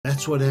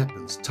That's what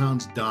happens.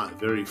 Towns die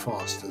very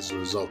fast as a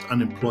result.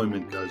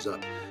 Unemployment goes up.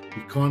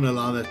 We can't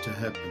allow that to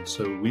happen.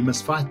 So we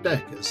must fight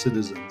back as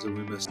citizens, and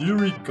we must. Do you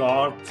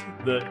regard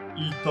the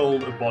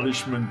e-toll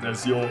abolishment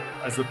as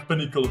the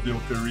pinnacle of your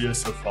career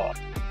so far?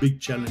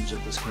 Big challenge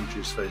that this country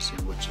is facing,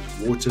 which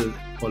is water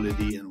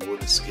quality and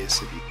water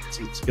scarcity.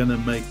 It's going to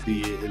make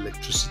the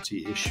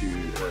electricity issue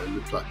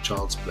look like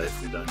child's play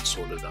if we don't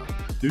sort it out.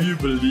 Do you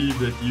believe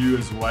that you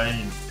as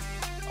Wayne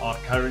are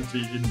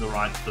currently in the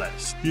right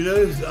place? You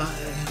know,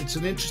 it's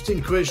an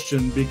interesting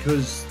question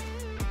because...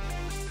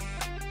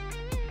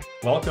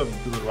 Welcome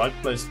to the Right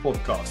Place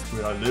podcast,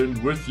 where I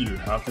learn with you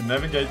how to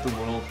navigate the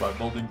world by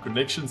building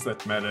connections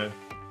that matter,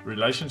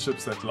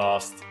 relationships that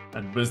last,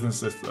 and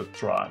businesses that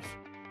thrive.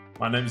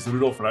 My name is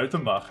Rudolf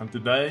Rautenbach, and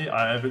today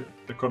I have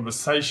a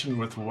conversation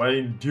with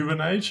Wayne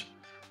Duvenage.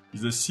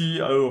 He's the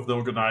CEO of the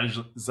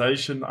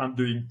organization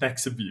Undoing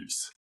Tax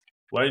Abuse.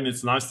 Wayne,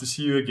 it's nice to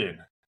see you again.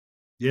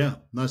 Yeah,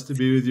 nice to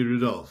be with you,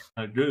 Rudolf.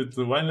 Good.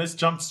 So Wayne, let's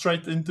jump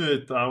straight into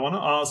it. I want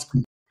to ask,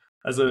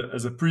 as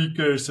a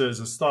precursor, as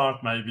a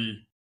start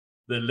maybe,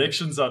 the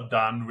elections are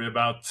done. We're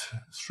about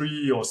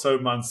 3 or so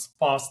months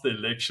past the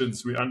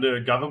elections. We're under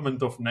a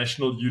government of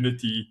national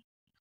unity.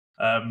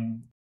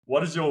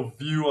 What is your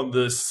view on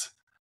this?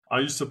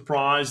 Are you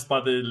surprised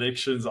by the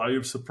elections? Are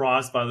you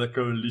surprised by the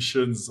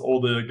coalitions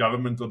or the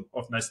government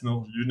of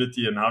national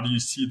unity? And how do you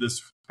see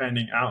this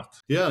panning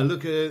out? Yeah,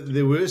 look,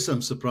 there were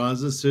some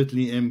surprises,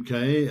 certainly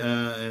MK,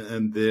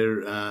 and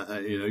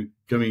they're,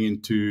 coming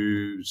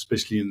into,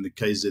 especially in the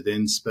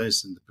KZN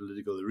space and the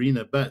political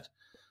arena. But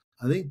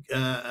I think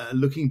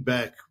looking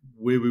back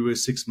where we were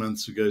 6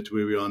 months ago to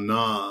where we are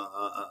now,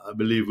 I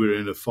believe we're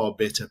in a far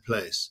better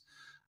place.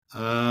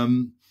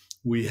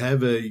 We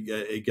have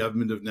a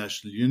government of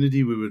national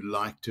unity. We would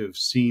like to have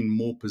seen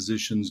more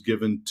positions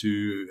given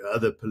to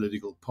other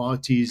political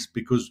parties,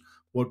 because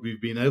what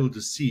we've been able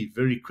to see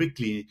very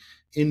quickly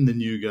in the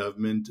new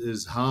government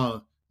is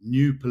how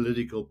new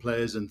political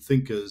players and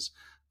thinkers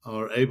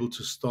are able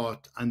to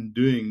start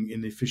undoing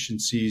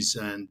inefficiencies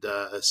and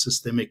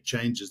systemic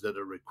changes that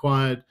are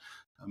required,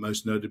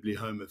 most notably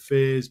home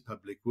affairs,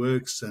 public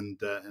works,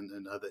 and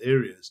other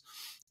areas.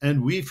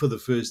 And we, for the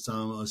first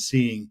time, are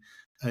seeing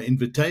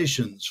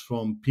invitations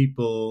from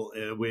people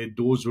where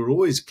doors were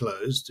always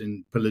closed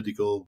in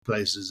political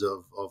places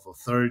of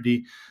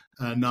authority,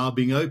 now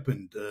being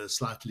opened,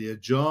 slightly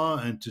ajar,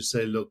 and to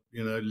say, look,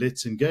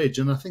 let's engage.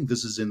 And I think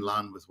this is in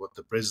line with what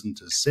the president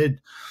has said.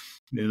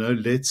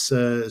 Let's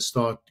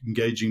start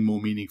engaging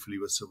more meaningfully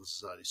with civil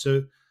society.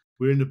 So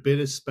we're in a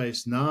better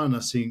space now, and I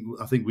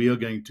think we are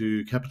going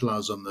to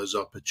capitalize on those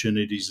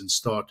opportunities and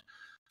start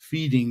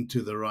feeding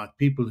to the right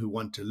people who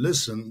want to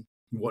listen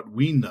what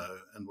we know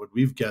and what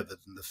we've gathered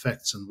in the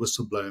facts and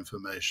whistleblower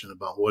information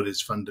about what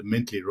is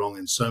fundamentally wrong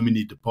in so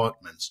many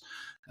departments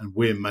and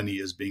where money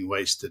is being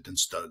wasted and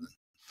stolen.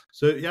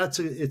 So yeah,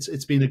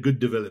 it's been a good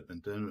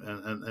development,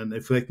 and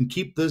if they can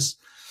keep this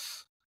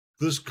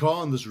car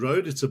on this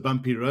road, it's a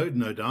bumpy road,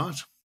 no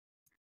doubt.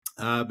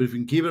 But if we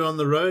can keep it on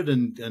the road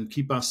and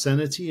keep our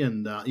sanity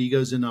and our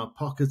egos in our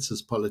pockets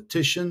as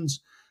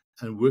politicians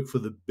and work for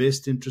the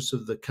best interests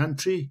of the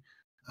country,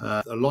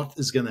 a lot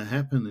is going to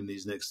happen in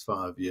these next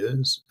 5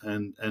 years,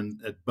 and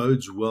it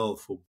bodes well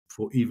for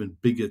even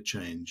bigger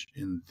change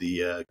in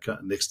the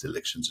next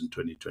elections in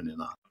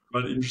 2029.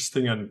 But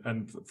interesting,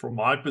 and from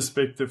my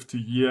perspective, to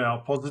hear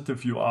how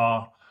positive you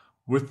are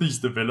with these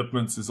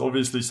developments is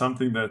obviously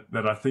something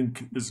that I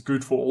think is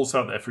good for all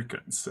South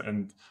Africans.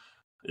 And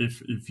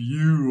if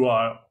you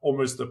are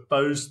almost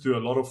opposed to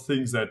a lot of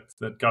things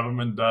that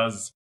government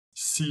does,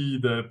 see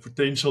the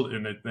potential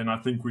in it, then I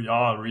think we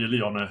are really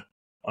on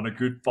a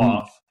good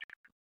path.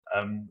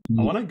 I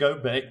want to go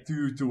back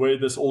to where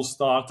this all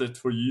started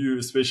for you,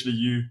 especially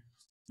you.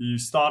 You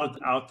started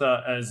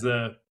OUTA as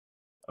a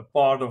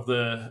part of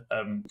the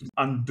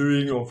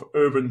undoing of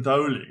urban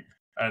tolling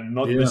and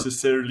not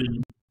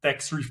necessarily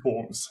tax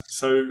reforms.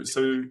 So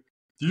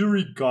do you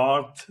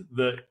regard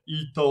the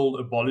e-toll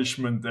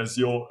abolishment as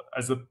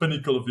the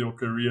pinnacle of your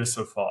career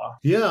so far?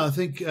 Yeah, I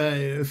think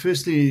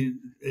firstly,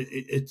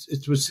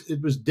 it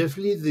was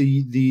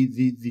definitely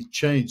the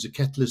change, the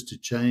catalyst to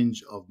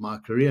change of my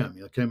career. I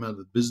mean, I came out of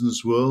the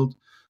business world.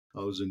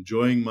 I was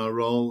enjoying my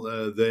role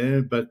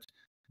there, but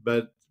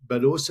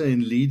also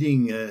in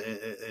leading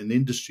an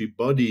industry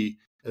body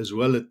as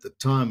well at the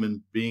time,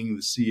 and being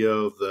the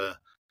CEO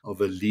of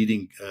a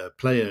leading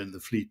player in the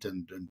fleet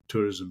and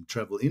tourism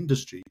travel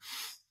industry.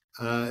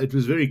 It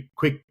was very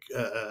quick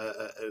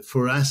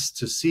for us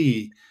to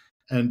see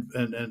and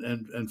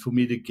for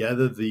me to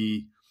gather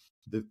the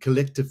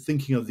collective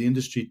thinking of the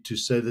industry to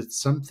say that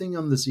something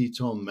on this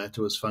e-toll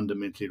matter was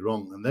fundamentally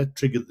wrong. And that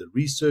triggered the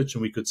research,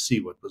 and we could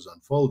see what was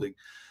unfolding.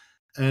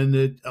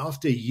 And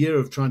after a year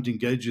of trying to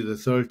engage with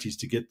authorities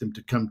to get them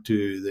to come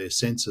to their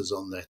senses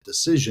on that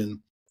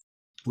decision,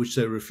 which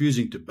they're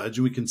refusing to budge,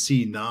 and we can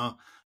see now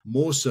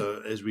more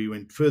so as we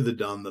went further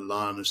down the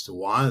line as to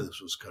why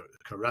this was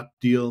a corrupt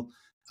deal.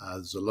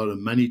 There's a lot of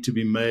money to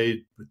be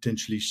made,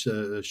 potentially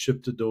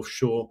shifted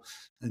offshore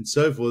and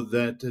so forth,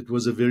 that it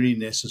was a very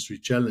necessary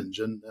challenge.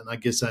 And I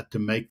guess I had to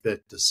make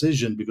that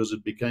decision because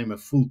it became a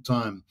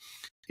full-time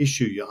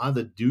issue. You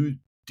either do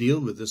deal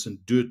with this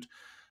and do it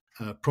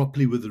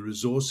properly with the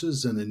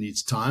resources, and it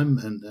needs time.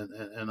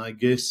 And I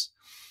guess,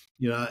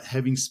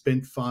 having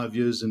spent 5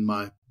 years in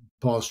my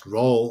past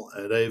role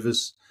at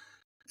Avis,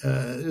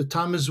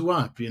 time is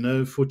ripe,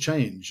 for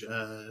change.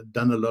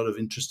 Done a lot of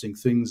interesting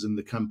things in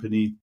the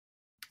company.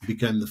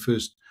 Became the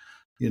first,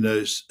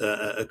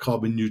 a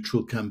carbon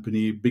neutral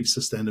company, big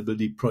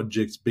sustainability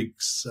projects, big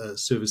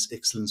service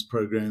excellence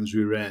programs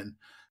we ran,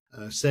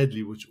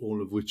 sadly,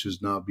 all of which has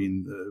now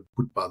been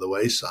put by the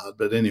wayside.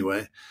 But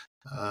anyway,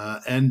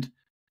 and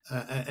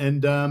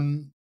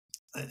it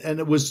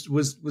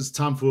was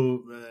time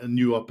for a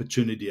new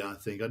opportunity. I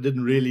think I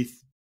didn't really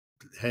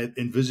had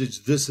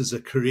envisaged this as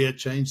a career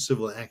change,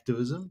 civil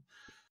activism.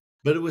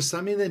 But it was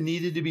something that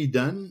needed to be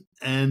done,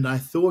 and I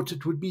thought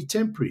it would be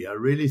temporary. I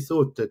really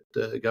thought that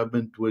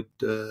government would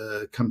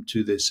come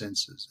to their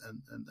senses,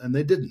 and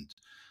they didn't.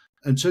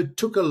 And so it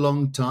took a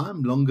long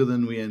time, longer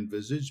than we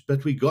envisaged,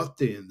 but we got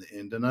there in the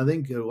end. And I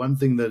think one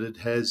thing that it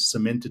has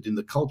cemented in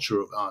the culture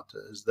of OUTA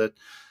is that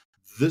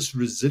this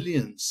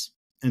resilience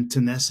and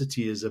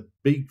tenacity is a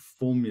big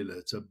formula.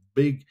 It's a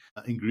big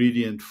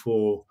ingredient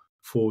for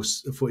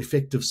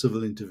effective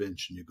civil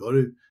intervention. You got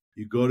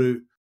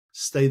to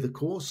stay the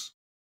course.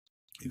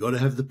 You got to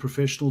have the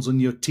professionals on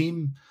your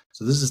team.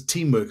 So this is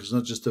teamwork. It's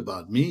not just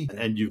about me.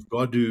 And you've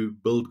got to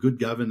build good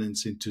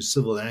governance into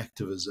civil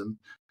activism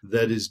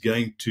that is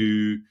going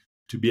to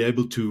be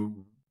able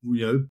to,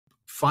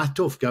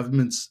 fight off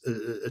government's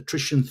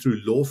attrition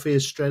through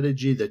lawfare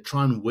strategy. They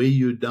try and weigh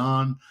you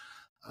down.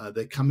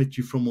 They come at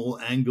you from all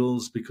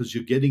angles because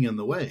you're getting in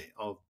the way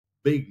of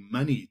big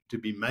money to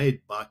be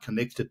made by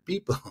connected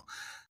people.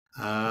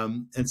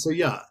 And so,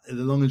 the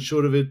long and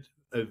short of it,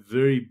 a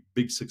very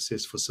big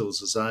success for civil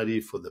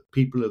society, for the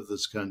people of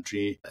this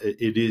country.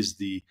 It is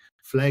the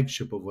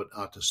flagship of what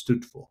OUTA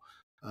stood for.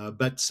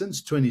 But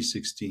since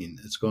 2016,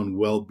 it's gone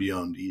well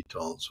beyond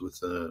e-tolls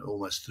with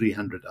almost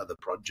 300 other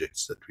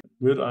projects that we...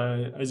 Good.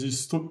 As you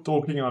stood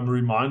talking, I'm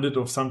reminded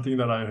of something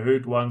that I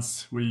heard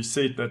once where you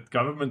said that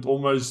government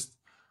almost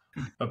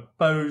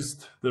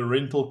opposed the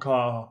rental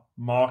car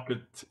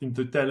market in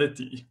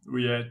totality.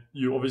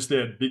 You obviously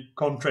had big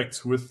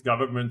contracts with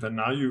government, and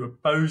now you're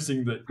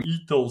opposing the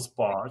e-tolls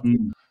part.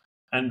 And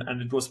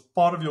it was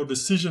part of your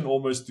decision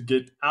almost to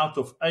get out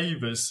of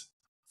Avis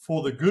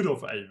for the good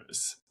of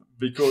Avis,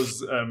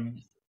 because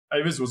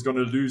Avis was going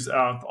to lose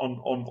out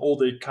on all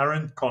their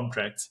current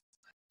contracts,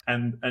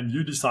 and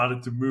you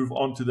decided to move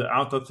on to the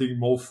OUTA thing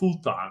more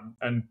full-time,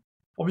 and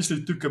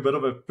obviously took a bit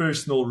of a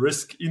personal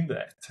risk in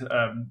that.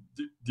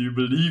 Do you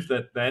believe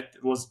that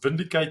was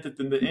vindicated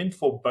in the end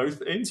for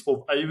both ends,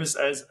 for Avis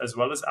as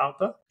well as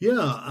OUTA? Yeah,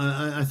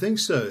 I think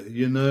so.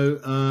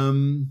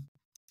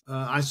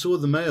 I saw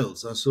the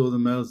mails. I saw the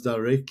mails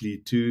directly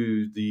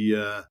to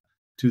the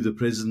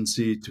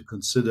presidency to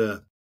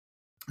consider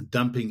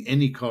dumping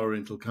any car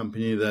rental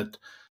company that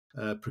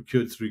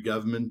procured through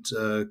government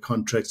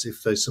contracts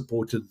if they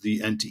supported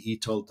the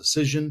anti-e-toll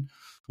decision,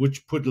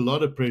 which put a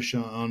lot of pressure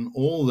on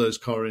all those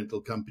car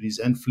rental companies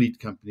and fleet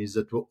companies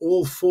that were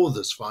all for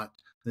this fight,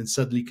 then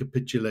suddenly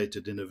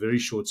capitulated in a very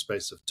short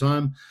space of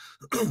time.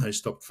 They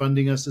stopped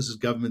funding us. This is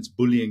government's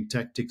bullying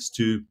tactics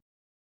to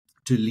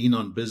lean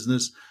on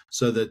business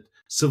so that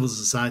civil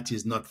society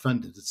is not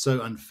funded. It's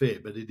so unfair,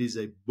 but it is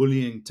a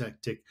bullying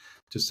tactic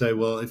to say,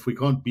 well, if we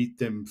can't beat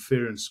them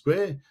fair and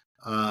square,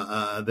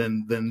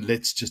 then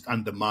let's just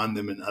undermine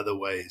them in other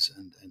ways.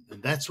 And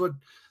that's what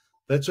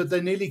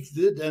they nearly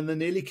did, and they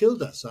nearly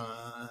killed us,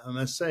 I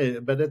must say.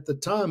 But at the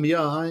time,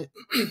 I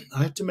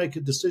had to make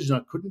a decision.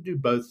 I couldn't do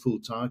both full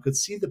time. I could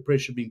see the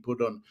pressure being put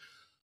on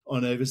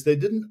Avis. They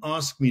didn't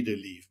ask me to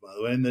leave, by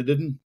the way, and they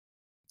didn't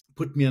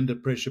put me under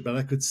pressure, but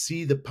I could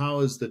see the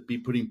powers that be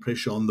putting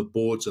pressure on the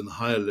boards and the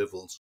higher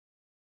levels,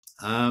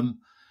 and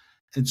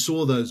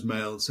saw those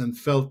mails and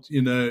felt,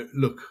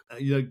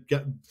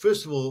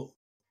 first of all,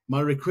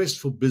 my request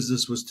for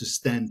business was to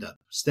stand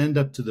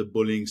up to the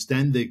bullying,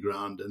 stand their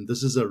ground. And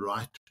this is a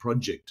right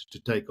project to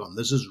take on.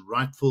 This is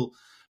rightful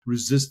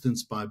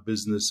resistance by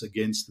business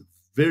against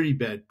very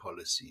bad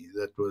policy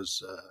that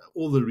was,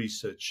 all the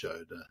research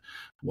showed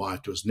why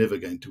it was never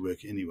going to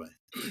work anyway.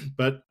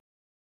 But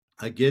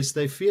I guess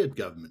they feared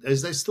government,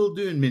 as they still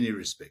do in many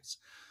respects.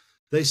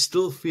 They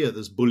still fear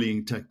this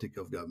bullying tactic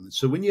of government.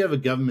 So when you have a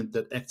government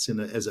that acts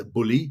as a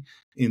bully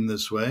in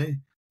this way,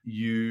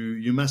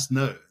 you must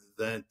know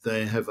that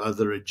they have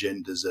other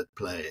agendas at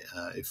play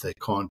if they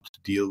can't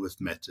deal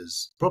with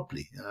matters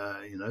properly,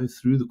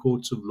 through the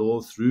courts of law,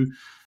 through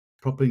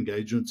proper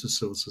engagement to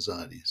civil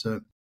society. So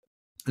it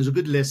was a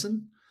good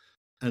lesson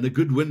and a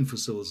good win for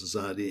civil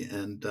society.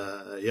 And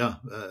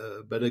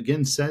but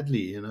again,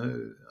 sadly,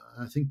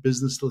 I think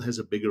business still has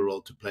a bigger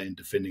role to play in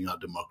defending our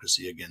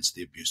democracy against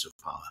the abuse of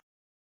power.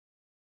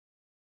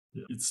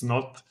 It's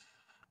not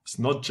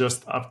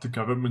just up to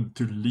government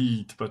to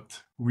lead,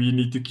 but we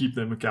need to keep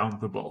them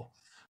accountable.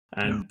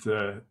 And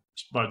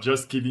by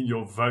just giving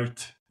your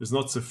vote is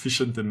not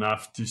sufficient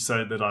enough to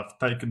say that I've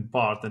taken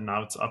part and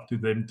now it's up to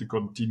them to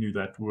continue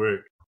that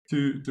work.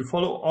 To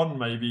follow on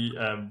maybe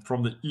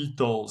from the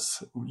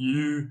e-tolls,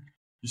 you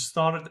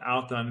started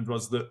out and it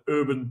was the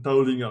Urban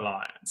Tolling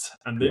Alliance,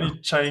 and then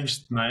it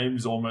changed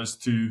names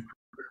almost to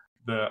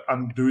the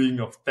Undoing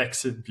of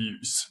Tax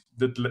Abuse.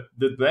 Did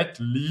that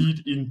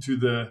lead into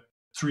the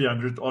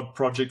 300 odd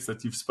projects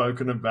that you've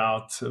spoken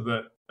about,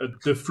 a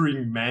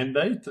differing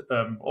mandate?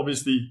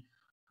 Obviously,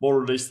 more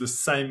or less the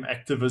same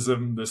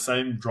activism, the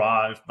same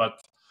drive,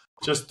 but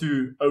just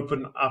to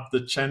open up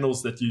the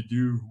channels that you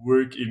do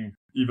work in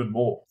even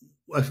more.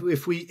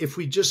 If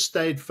we just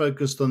stayed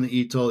focused on the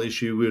e-toll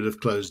issue, we would have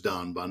closed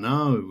down by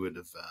now. We would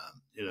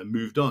have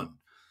moved on.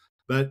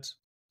 But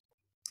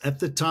at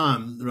the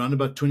time, around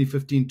about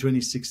 2015,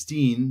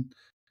 2016,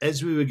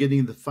 as we were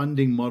getting the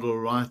funding model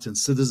right and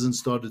citizens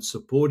started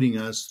supporting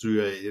us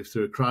through a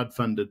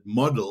crowdfunded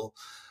model,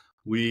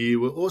 we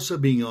were also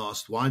being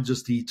asked, why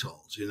just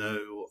e-tolls?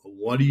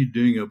 What are you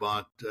doing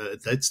about,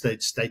 at that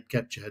stage, state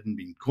capture hadn't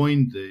been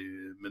coined.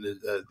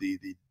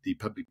 The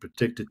public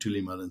protector,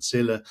 Tuli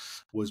Malincela,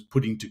 was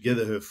putting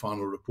together her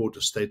final report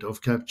of state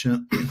of capture.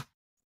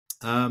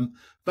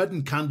 But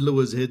Nkandla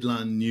was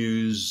headline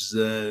news,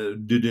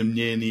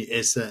 Dudumnyeni,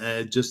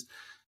 Esa, just,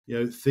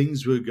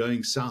 things were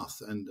going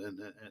south, and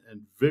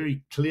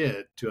very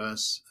clear to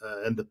us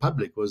and the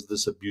public was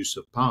this abuse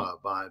of power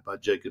by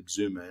Jacob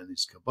Zuma and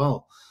his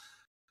cabal.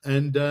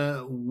 And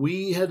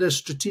we had a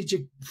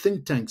strategic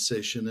think tank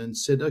session and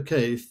said,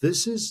 okay, if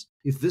this is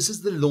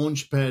the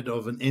launch pad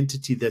of an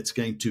entity that's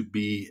going to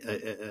be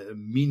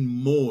mean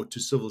more to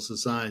civil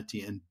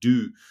society and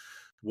do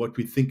what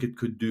we think it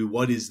could do,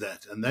 what is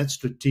that? And that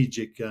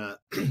strategic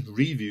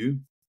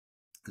review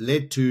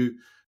led to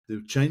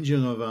the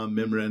changing of our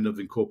memorandum of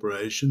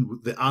incorporation.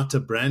 The OUTA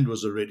brand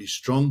was already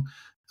strong.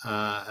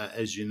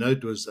 As you know,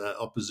 it was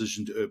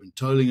opposition to Urban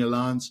Tolling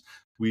Alliance.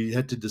 We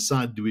had to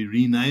decide, do we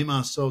rename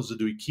ourselves or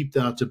do we keep the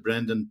OUTA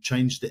brand and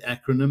change the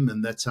acronym?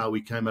 And that's how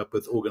we came up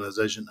with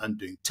Organization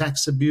Undoing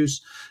Tax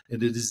Abuse.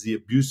 And it is the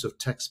abuse of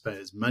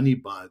taxpayers' money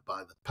by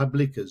the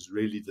public is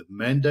really the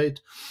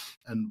mandate.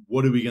 And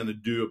what are we going to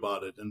do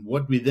about it? And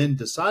what we then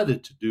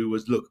decided to do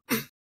was, look,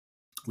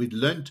 we'd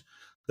learned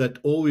that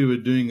all we were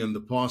doing in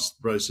the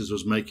past process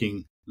was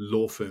making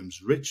law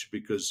firms rich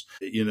because,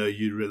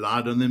 you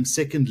relied on them.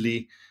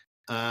 Secondly,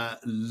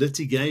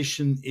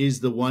 litigation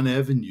is the one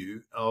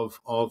avenue of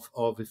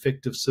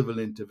effective civil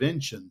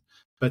intervention,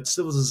 but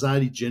civil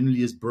society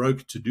generally is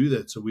broke to do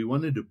that. So we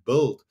wanted to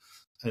build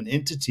an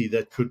entity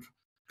that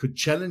could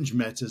challenge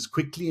matters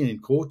quickly in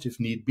court if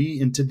need be,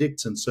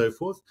 interdicts and so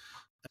forth.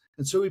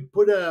 And so we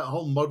put a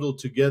whole model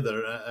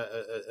together,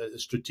 a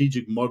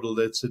strategic model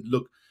that said,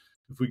 look,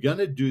 if we're going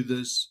to do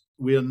this,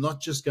 we are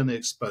not just going to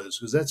expose,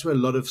 because that's where a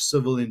lot of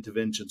civil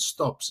intervention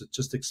stops. It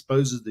just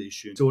exposes the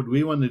issue. So what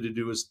we wanted to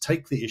do was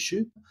take the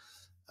issue,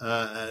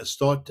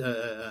 start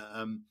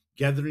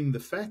gathering the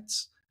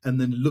facts, and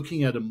then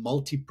looking at a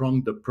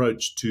multi-pronged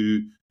approach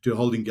to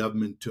holding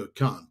government to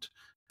account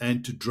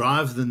and to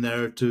drive the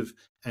narrative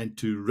and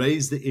to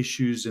raise the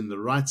issues in the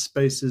right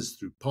spaces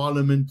through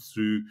parliament,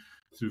 through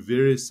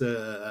various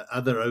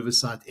other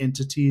oversight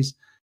entities,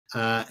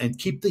 and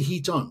keep the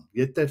heat on,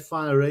 get that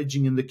fire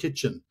raging in the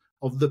kitchen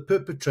of the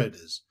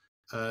perpetrators,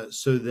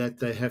 so that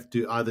they have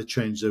to either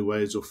change their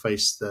ways or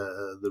face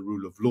the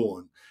rule of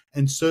law.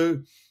 And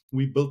so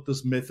we built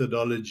this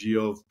methodology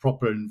of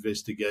proper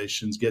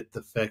investigations, get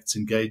the facts,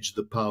 engage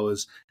the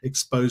powers,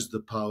 expose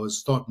the powers,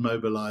 start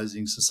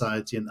mobilizing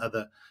society and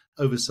other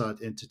oversight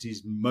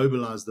entities,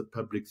 mobilize the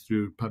public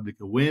through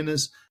public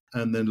awareness,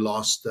 and then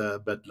last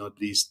but not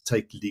least,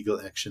 take legal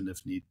action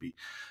if need be.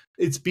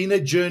 It's been a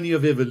journey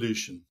of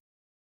evolution.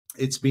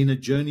 It's been a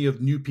journey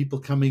of new people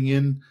coming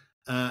in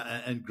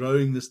and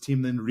growing this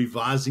team, then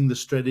revising the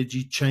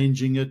strategy,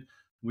 changing it.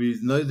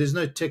 There's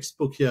no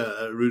textbook here,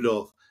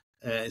 Rudolf.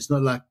 It's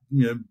not like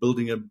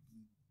building a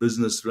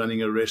business,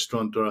 running a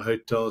restaurant or a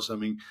hotel. So, I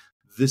mean,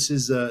 this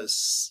is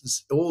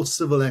all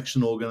civil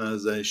action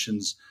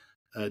organizations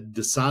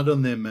decide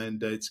on their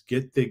mandates,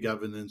 get their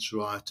governance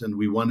right, and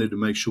we wanted to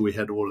make sure we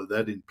had all of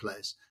that in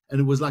place.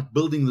 And it was like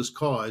building this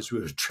car as we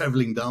were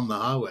traveling down the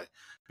highway,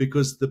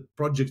 because the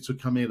projects were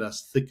coming at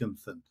us thick and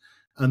thin,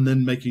 and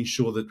then making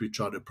sure that we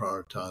try to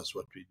prioritize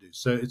what we do.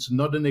 So it's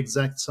not an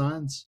exact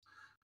science,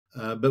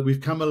 but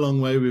we've come a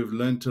long way. We've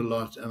learned a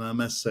lot. And I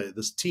must say,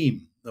 this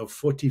team of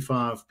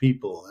 45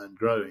 people and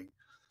growing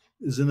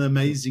is an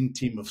amazing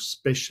team of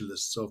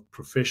specialists, of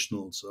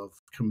professionals, of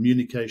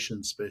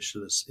communication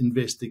specialists,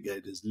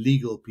 investigators,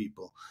 legal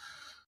people,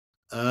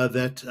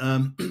 that,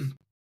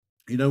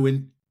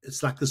 when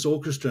it's like this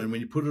orchestra, and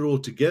when you put it all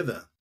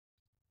together,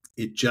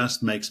 it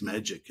just makes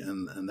magic,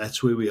 and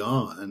that's where we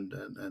are, and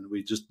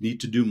we just need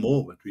to do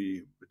more, but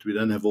we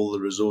don't have all the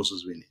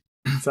resources we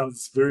need.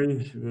 Sounds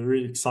very,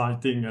 very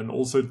exciting and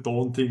also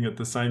daunting at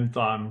the same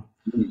time.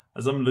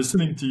 As I'm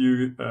listening to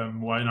you,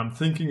 Wayne, I'm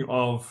thinking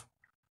of,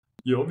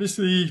 you're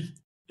obviously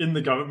in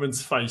the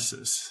government's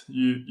faces.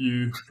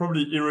 You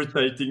probably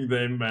irritating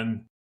them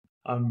and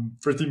I'm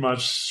pretty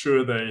much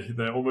sure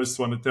they almost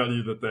want to tell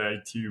you that they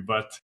hate you,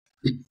 but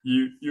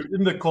you're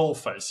in the coal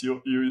face.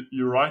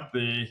 You're right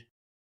there,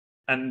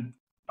 and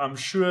I'm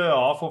sure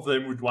half of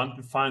them would want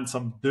to find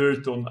some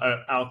dirt on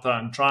OUTA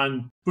and try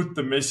and put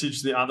the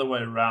message the other way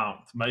around,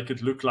 make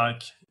it look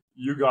like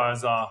you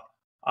guys are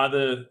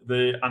either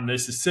there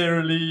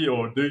unnecessarily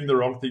or doing the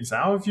wrong things.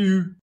 How have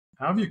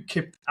you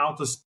kept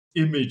OUTA's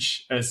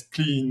image as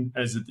clean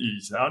as it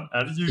is?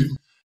 How did you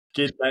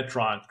get that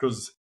right?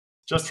 Because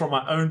just from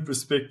my own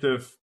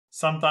perspective,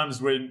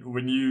 sometimes when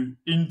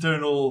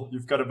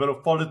you've got a bit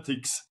of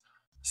politics,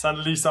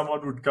 suddenly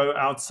someone would go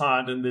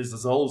outside and there's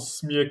this whole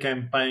smear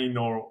campaign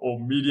or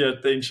media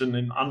attention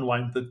in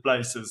unwanted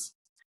places.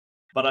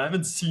 But I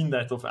haven't seen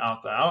that of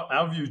OUTA. How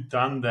have you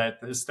done that,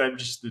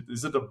 established it?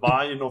 Is it a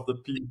buy-in of the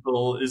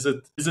people? Is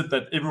it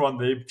that everyone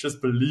there just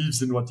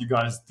believes in what you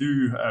guys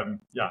do?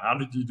 How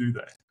did you do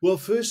that? Well,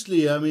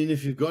 firstly, I mean,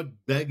 if you've got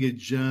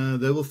baggage,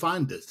 they will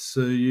find it.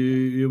 So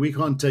we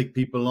can't take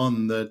people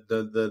on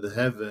that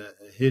have a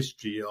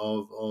history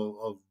of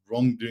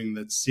wrongdoing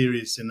that's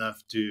serious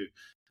enough to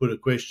put a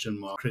question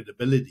mark on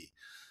credibility.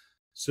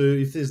 So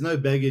if there's no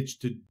baggage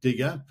to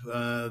dig up,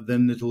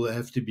 then it'll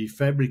have to be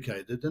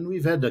fabricated.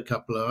 And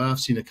I've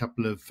seen a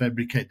couple of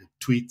fabricated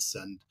tweets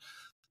and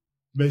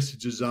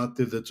messages out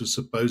there that were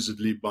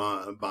supposedly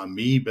by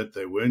me, but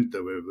they weren't. They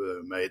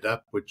were made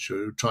up, which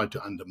tried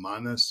to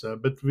undermine us.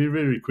 But we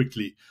very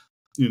quickly,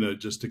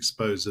 just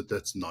exposed that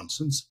that's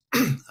nonsense.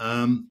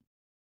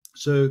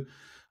 So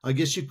I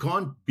guess you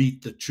can't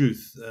beat the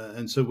truth.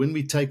 And so when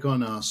we take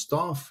on our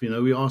staff,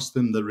 we ask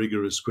them the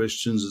rigorous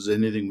questions. Is there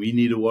anything we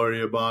need to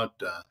worry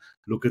about?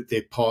 Look at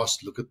their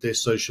past, look at their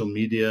social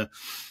media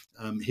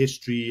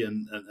history,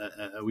 and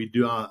we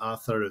do our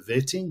thorough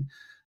vetting.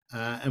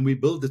 And we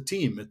build a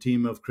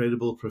team of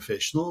credible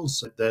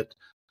professionals that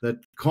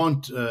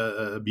can't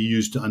be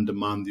used to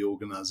undermine the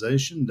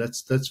organization.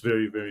 That's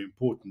very, very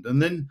important.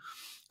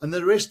 And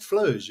the rest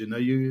flows.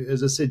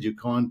 As I said, you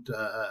can't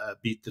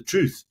beat the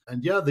truth.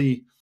 And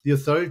the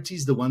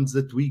authorities, the ones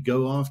that we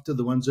go after,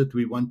 the ones that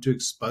we want to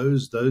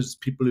expose, those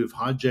people who've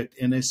hijacked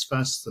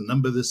NSFAS, the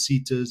number of the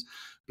seaters,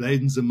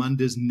 Bladen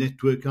Zamanda's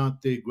network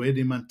out there,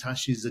 Gwede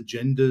Mantashi's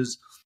agendas.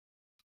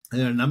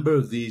 There are a number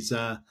of these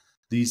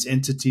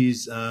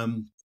entities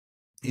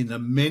in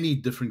many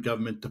different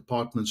government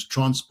departments.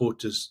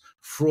 Transport is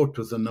fraught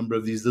with a number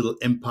of these little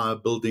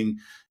empire-building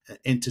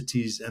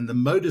entities, and the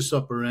modus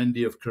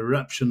operandi of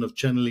corruption, of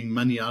channeling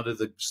money out of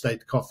the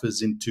state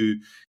coffers into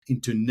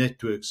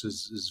networks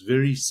is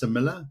very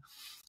similar.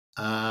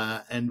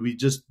 And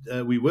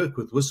we work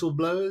with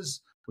whistleblowers.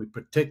 We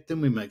protect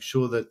them. We make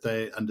sure that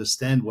they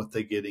understand what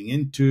they're getting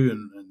into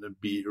and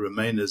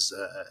remain as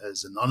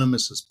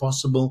anonymous as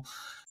possible,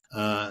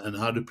 and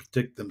how to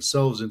protect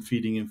themselves in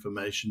feeding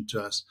information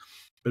to us.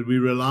 But we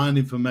rely on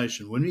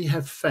information. When we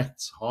have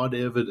facts, hard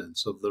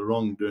evidence of the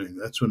wrongdoing,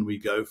 that's when we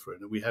go for it.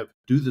 And we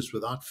do this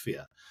without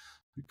fear.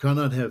 We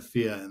cannot have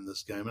fear in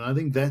this game. And I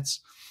think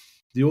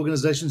the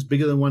organization's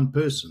bigger than one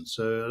person.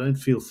 So I don't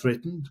feel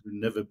threatened. We've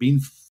never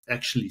been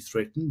actually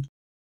threatened.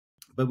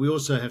 But we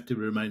also have to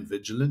remain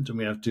vigilant, and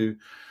we have to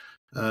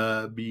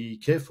be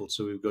careful.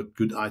 So we've got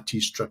good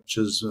IT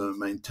structures,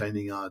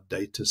 maintaining our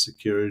data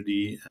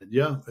security. And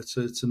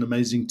it's an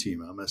amazing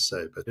team, I must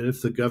say. But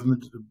if the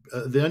government,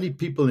 the only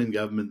people in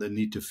government that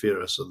need to fear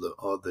us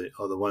are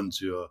the ones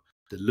who are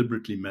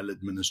deliberately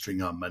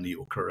maladministering our money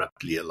or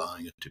corruptly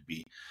allowing it to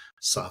be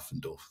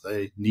siphoned off.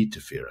 They need to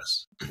fear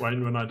us.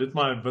 Wayne, when I did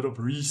my bit of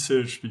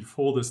research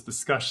before this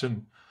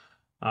discussion,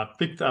 I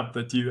picked up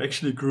that you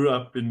actually grew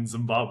up in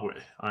Zimbabwe.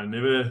 I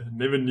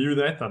never knew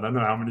that. I don't know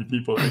how many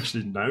people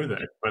actually know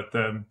that, but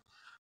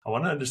I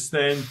want to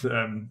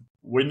understand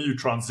when you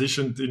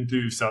transitioned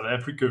into South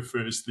Africa,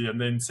 firstly,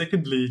 and then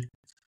secondly,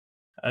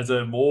 as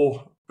a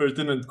more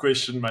pertinent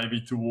question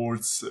maybe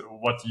towards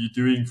what you're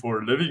doing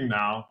for a living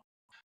now,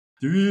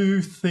 do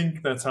you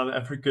think that South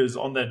Africa is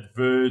on that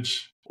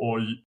verge or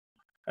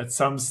at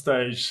some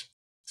stage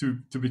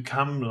to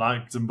become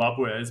like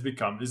Zimbabwe has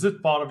become? Is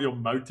it part of your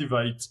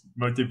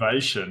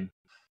motivation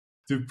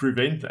to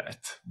prevent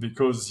that?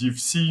 Because you've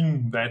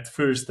seen that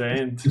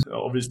firsthand.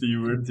 Obviously,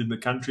 you weren't in the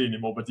country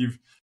anymore, but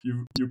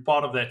you're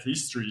part of that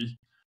history.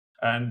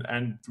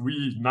 And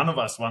none of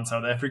us want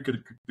South Africa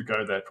to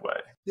go that way.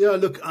 Yeah,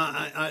 look,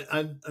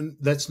 I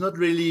that's not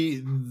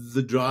really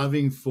the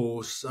driving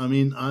force. I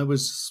mean, I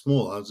was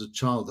small. I was a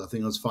child. I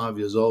think I was 5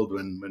 years old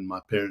when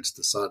my parents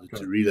decided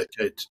to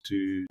relocate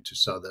to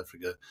South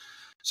Africa.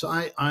 So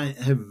I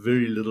have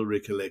very little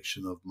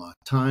recollection of my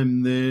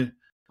time there.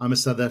 I'm a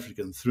South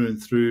African through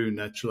and through,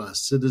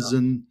 naturalized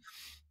citizen.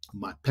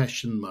 My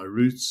passion, my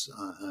roots,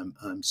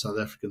 I'm South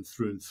African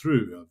through and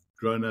through. I've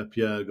grown up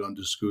here, gone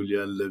to school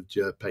here, lived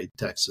here, paid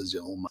taxes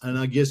here. And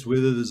I guess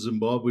whether the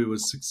Zimbabwe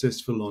was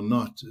successful or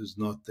not is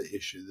not the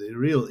issue. The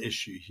real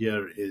issue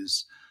here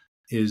is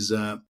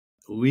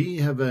we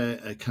have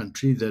a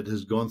country that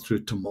has gone through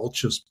a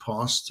tumultuous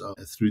past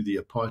through the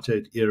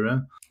apartheid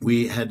era.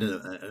 We had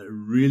a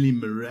really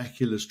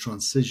miraculous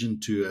transition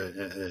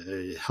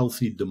to a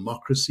healthy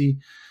democracy.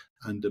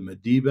 under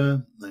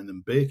Madiba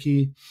and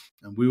Mbeki,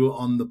 and we were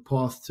on the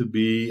path to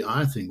be,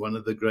 I think, one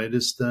of the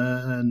greatest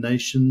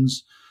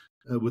nations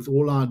with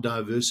all our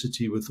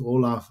diversity, with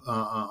all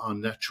our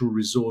natural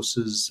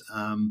resources,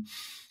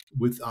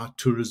 with our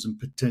tourism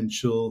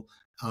potential,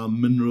 our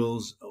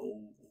minerals.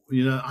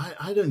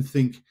 I don't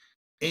think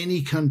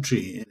any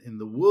country in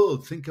the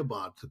world, think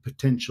about the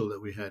potential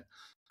that we had,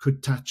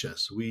 could touch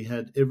us. We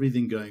had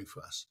everything going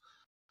for us.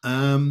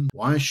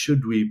 Why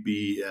should we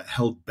be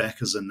held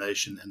back as a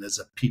nation and as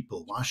a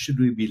people? Why should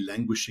we be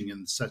languishing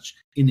in such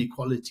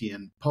inequality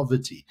and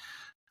poverty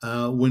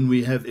when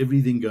we have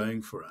everything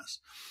going for us?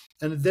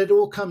 And that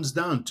all comes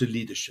down to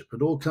leadership.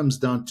 It all comes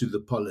down to the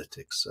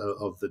politics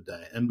of the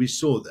day. And we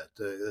saw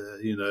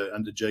that,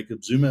 under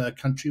Jacob Zuma, a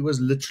country was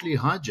literally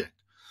hijacked.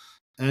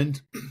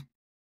 And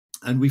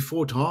we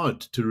fought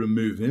hard to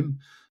remove him.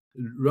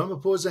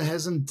 Ramaphosa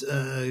hasn't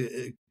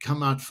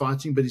come out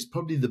fighting, but he's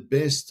probably the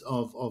best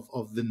of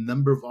the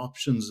number of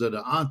options that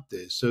are out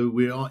there. So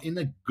we are in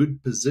a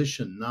good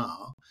position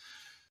now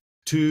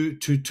to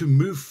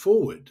move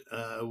forward.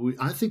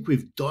 I think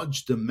we've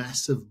dodged a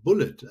massive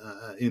bullet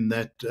in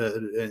that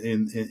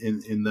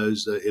in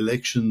those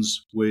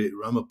elections where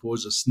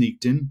Ramaphosa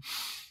sneaked in.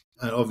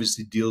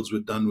 Obviously, deals were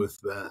done with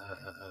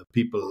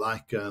people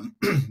like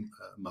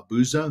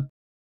Mabuza,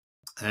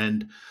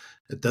 and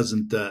it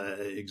doesn't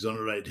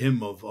exonerate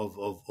him of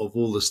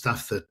all the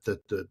stuff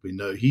that we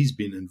know he's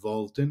been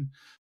involved in.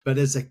 But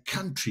as a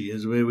country,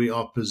 is where we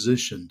are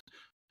positioned.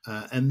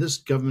 And this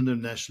government of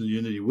national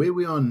unity, where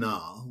we are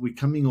now, we're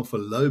coming off a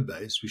low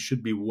base. We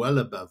should be well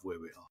above where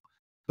we are.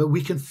 But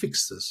we can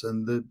fix this.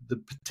 And the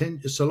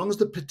potential, so long as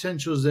the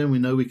potential is there, we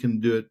know we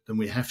can do it, then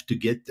we have to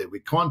get there.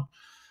 We can't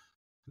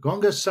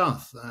go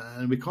south,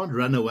 and we can't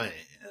run away.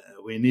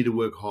 We need to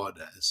work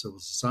harder as civil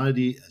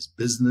society, as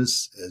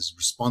business, as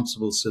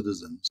responsible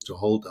citizens to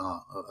hold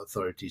our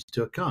authorities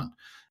to account.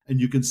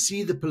 And you can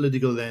see the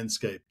political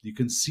landscape. You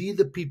can see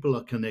the people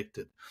are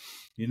connected.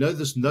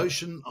 This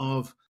notion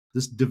of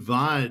this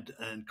divide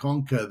and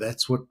conquer,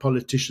 that's what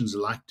politicians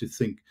like to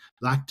think,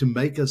 like to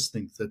make us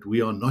think that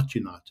we are not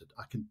united.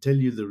 I can tell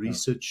you the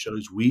research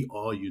shows we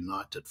are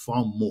united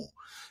far more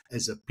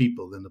as a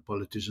people than the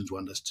politicians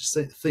want us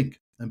to think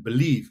and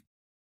believe.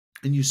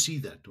 And you see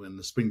that when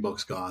the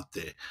Springboks go out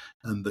there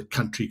and the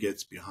country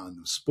gets behind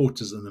them. Sport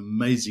is an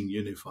amazing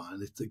unifier,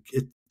 and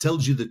it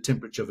tells you the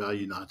temperature of how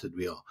united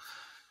we are.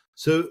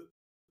 So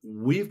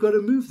we've got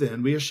to move there,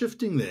 and we are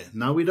shifting there.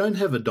 Now we don't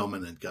have a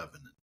dominant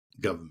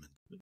government.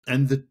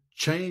 And the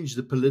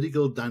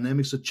political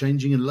dynamics are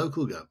changing in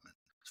local government.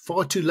 It's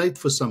far too late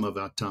for some of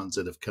our towns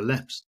that have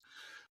collapsed,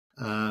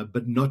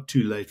 but not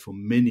too late for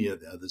many of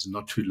the others,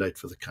 not too late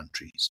for the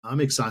countries. I'm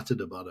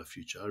excited about our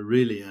future. I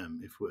really am.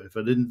 If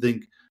I didn't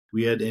think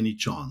we had any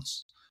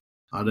chance,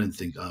 I don't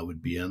think I would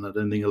be here, and I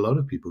don't think a lot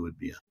of people would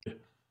be here.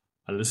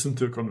 I listened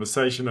to a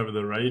conversation over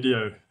the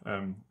radio,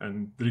 and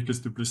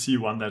Driekus du Plessis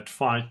won that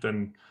fight,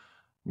 and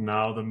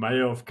now the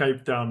mayor of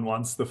Cape Town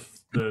wants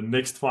the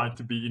next fight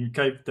to be in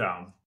Cape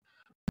Town.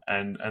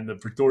 And the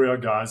Pretoria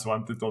guys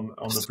want it on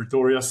the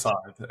Pretoria side.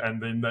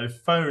 And then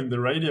the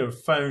radio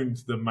phoned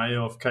the mayor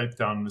of Cape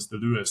Town, Mr.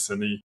 Lewis,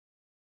 and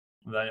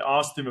they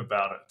asked him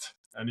about it.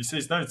 And he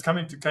says, no, it's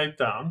coming to Cape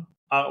Town.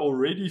 I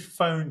already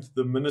phoned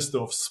the Minister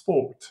of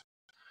Sport.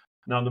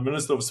 Now, the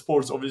Minister of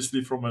Sport is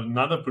obviously from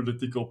another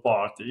political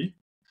party.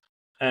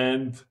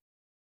 And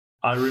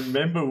I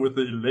remember with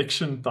the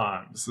election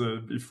times,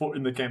 before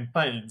in the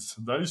campaigns,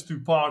 those two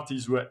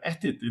parties were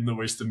at it in the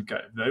Western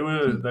Cape. They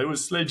were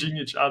sledging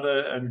each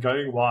other and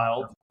going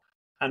wild.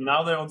 And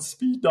now they're on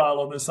speed dial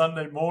on a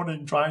Sunday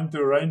morning trying to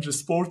arrange a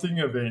sporting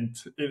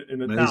event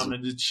in a town.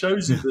 And it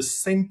shows you the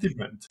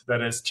sentiment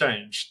that has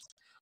changed.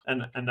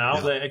 And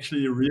now they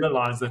actually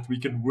realize that we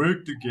can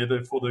work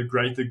together for the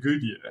greater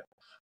good here,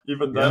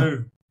 even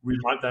though we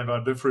might have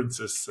our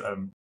differences.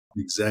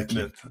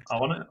 Exactly. I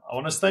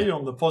want to stay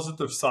on the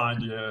positive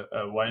side here,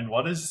 Wayne.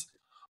 What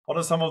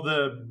are some of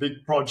the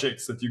big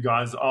projects that you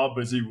guys are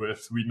busy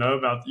with? We know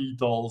about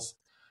e-tolls.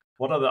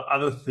 What are the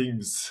other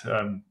things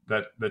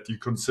that you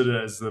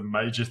consider as the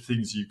major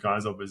things you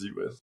guys are busy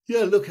with?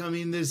 Yeah, look, I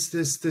mean,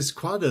 there's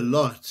quite a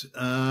lot.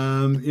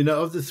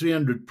 Of the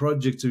 300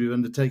 projects that we've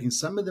undertaken,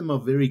 some of them are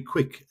very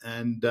quick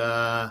and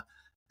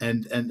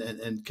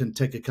can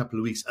take a couple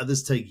of weeks.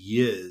 Others take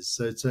years.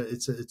 So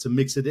it's a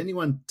mix. At any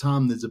one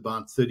time, there's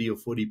about 30 or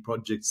 40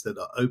 projects that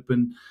are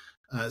open.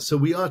 So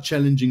we are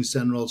challenging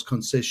SANRAL's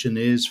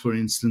concessionaires, for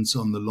instance,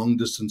 on the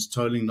long-distance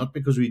tolling, not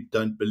because we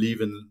don't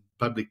believe in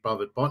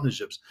public-private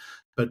partnerships,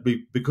 but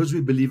because we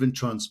believe in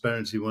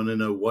transparency. We want to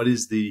know what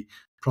is the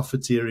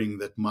profiteering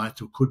that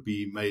might or could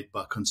be made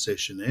by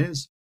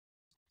concessionaires.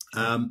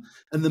 And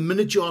the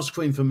minute you ask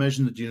for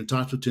information that you're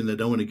entitled to and they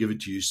don't want to give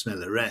it to you,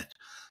 smell a rat.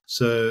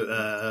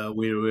 So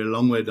we're a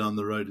long way down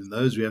the road in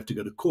those. We have to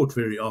go to court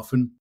very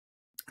often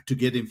to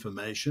get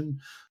information.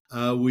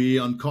 We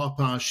on car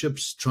power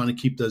ships trying to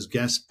keep those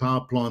gas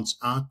power plants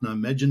out. Now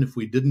imagine if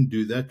we didn't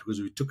do that, because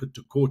we took it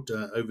to court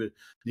over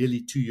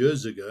nearly 2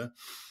 years ago.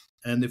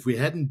 And if we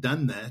hadn't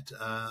done that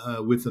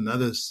with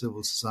another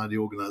civil society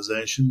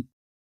organization,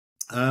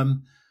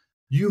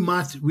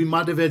 We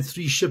might have had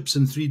 3 ships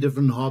in 3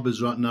 different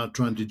harbors right now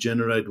trying to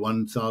generate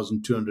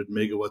 1,200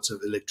 megawatts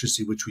of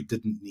electricity, which we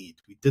didn't need.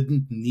 We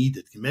didn't need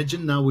it.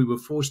 Imagine now we were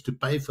forced to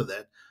pay for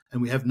that,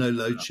 and we have no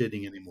load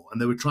shedding anymore.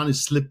 And they were trying to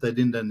slip that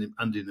in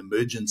under an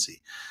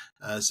emergency.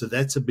 So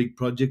that's a big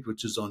project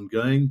which is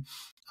ongoing.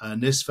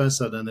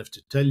 NESFAS, I don't have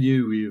to tell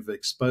you, we've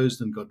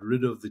exposed and got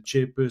rid of the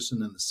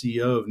chairperson and the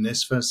CEO of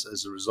NESFAS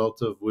as a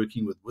result of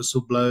working with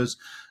whistleblowers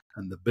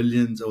and the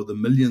billions or the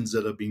millions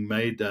that are being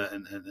made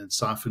and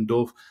siphoned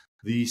off.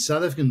 The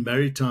South African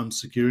Maritime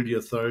Security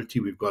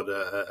Authority, we've got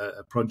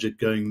a project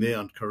going there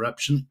on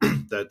corruption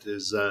that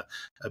has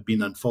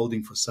been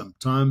unfolding for some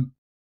time.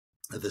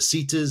 The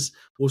CETAs,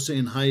 also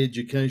in higher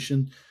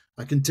education.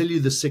 I can tell you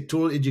the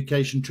sectoral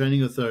education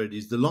training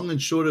authorities, the long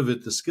and short of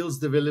it, the skills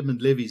development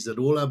levies that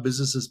all our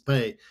businesses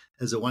pay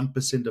as a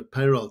 1% of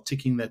payroll,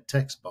 ticking that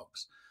tax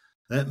box.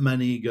 That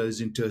money goes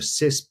into a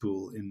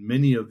cesspool in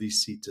many of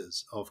these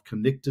CETAs of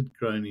connected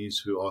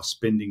cronies who are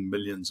spending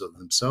millions of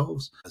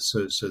themselves.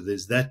 So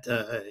there's that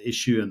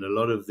issue, and a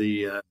lot of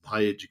the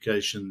higher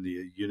education,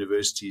 the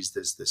universities,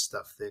 there's this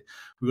stuff there.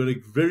 We've got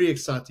a very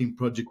exciting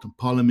project on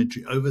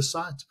parliamentary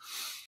oversight,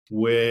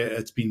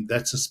 where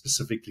that's a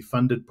specifically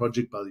funded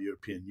project by the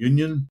European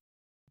Union,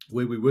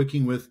 where we're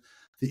working with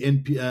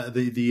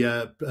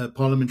the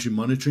Parliamentary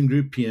Monitoring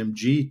Group,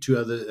 PMG, 2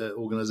 other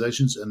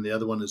organizations, and the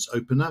other one is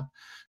Open Up,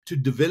 to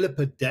develop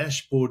a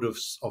dashboard of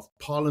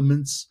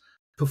Parliament's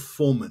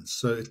performance,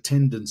 so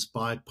attendance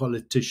by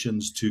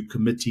politicians to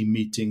committee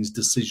meetings,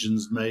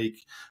 decisions made,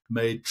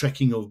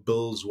 tracking of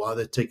bills, why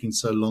they're taking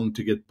so long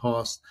to get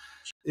passed.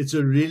 It's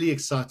a really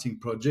exciting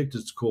project.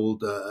 It's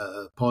called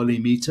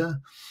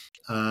Parlimeter.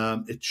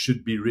 It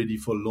should be ready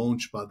for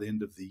launch by the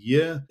end of the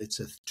year.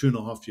 It's a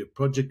 2.5-year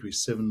project. We're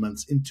 7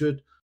 months into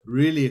it.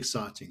 Really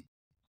exciting.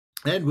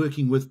 And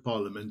working with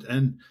Parliament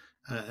and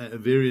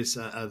various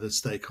other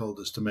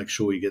stakeholders to make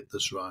sure we get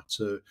this right.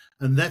 So,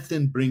 and that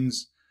then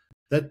brings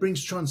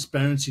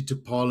transparency to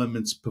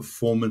Parliament's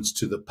performance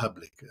to the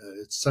public.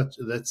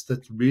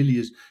 That really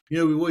is,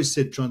 we've always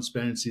said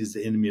transparency is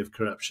the enemy of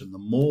corruption. The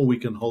more we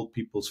can hold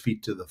people's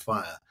feet to the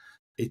fire,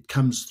 it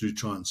comes through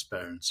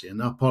transparency.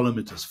 And our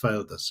Parliament has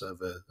failed us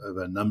over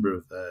a number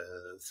of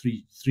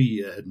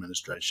three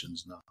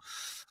administrations now.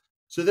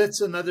 So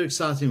that's another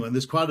exciting one.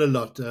 There's quite a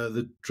lot.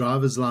 The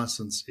driver's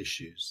license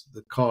issues,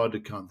 the card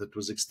account that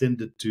was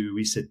extended to,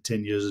 we said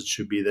 10 years, it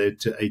should be there,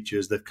 to 8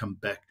 years. They've come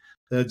back.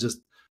 They're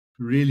just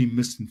really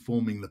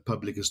misinforming the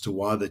public as to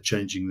why they're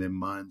changing their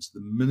minds.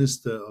 The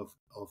Minister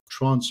of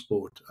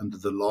Transport under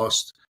the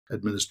last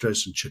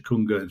administration,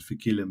 Chakunga and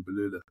Fikile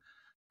Mbalula,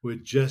 were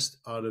just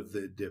out of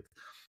their depth.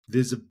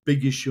 There's a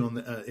big issue on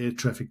the air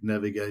traffic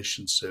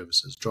navigation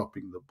services,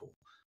 dropping the ball.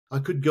 I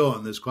could go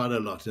on. There's quite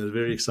a lot. There's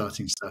very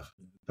exciting stuff.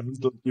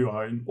 You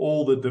are in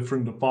all the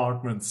different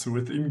departments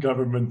within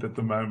government at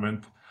the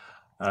moment.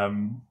 I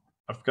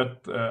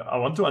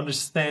want to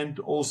understand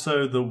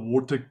also the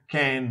water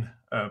can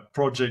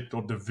project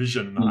or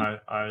division.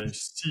 I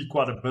see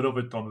quite a bit of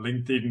it on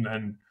LinkedIn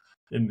and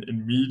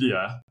in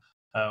media.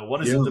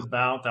 What is it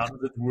about? How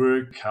does it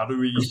work? How do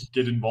we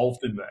get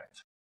involved in that?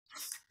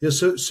 Yeah,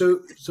 so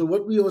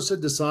what we also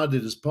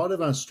decided as part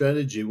of our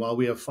strategy, while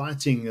we are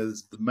fighting,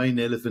 as the main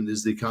elephant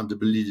is the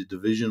accountability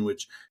division,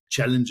 which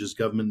challenges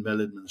government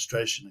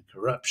maladministration and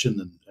corruption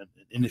and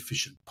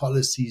inefficient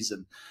policies,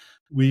 and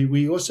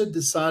we also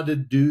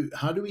decided,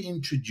 how do we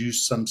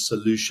introduce some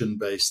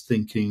solution-based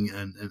thinking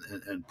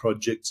and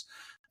projects,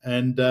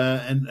 and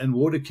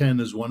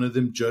WaterCan is one of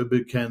them.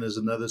 Joburg Can is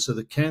another. So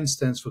the CAN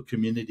stands for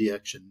Community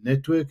Action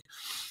Network,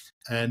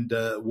 and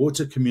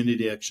Water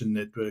Community Action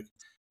Network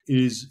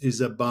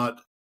is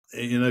about,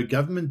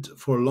 government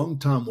for a long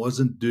time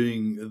wasn't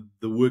doing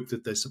the work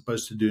that they're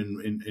supposed to do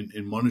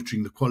in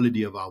monitoring the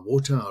quality of our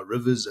water, our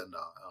rivers and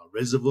our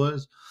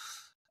reservoirs,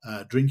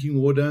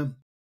 drinking water,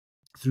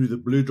 through the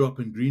blue drop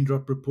and green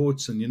drop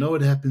reports. And you know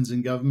what happens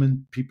in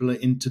government? People are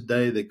in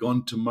today, they're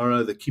gone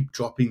tomorrow, they keep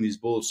dropping these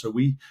balls. So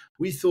we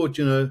thought,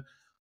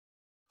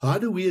 how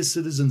do we as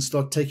citizens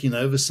start taking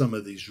over some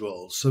of these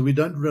roles so we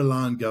don't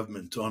rely on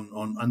government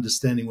on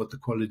understanding what the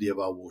quality of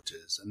our water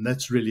is? And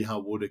that's really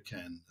how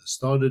WaterCan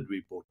started.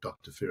 We brought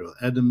Dr. Farrell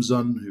Adams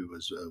on, who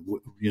was,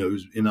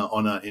 who's in our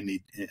honor,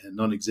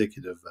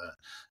 non-executive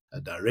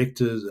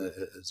director,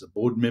 as a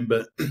board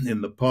member in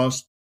the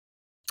past.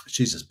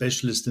 She's a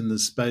specialist in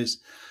this space.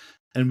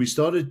 And we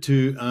started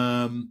to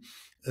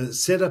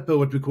set up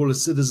what we call a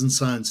citizen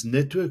science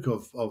network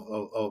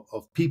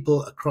of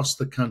people across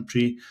the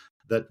country,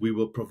 that we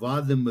will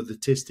provide them with the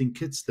testing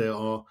kits. There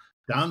are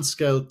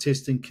downscaled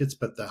testing kits,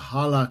 but they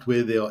highlight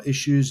where there are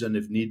issues, and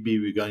if need be,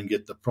 we go and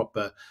get the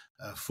proper,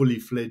 fully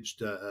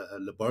fledged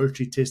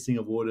laboratory testing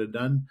of water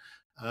done.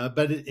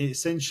 But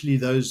essentially,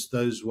 those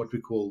what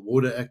we call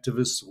water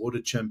activists,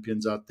 water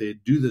champions out there,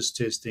 do this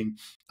testing,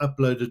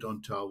 upload it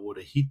onto our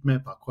water heat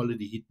map, our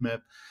quality heat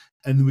map,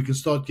 and then we can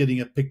start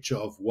getting a picture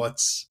of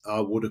what's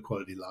our water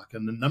quality like.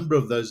 And a number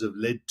of those have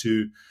led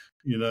to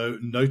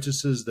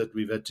notices that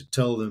we've had to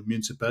tell the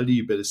municipality,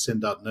 you better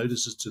send out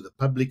notices to the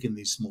public in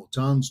these small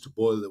towns to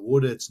boil the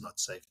water. It's not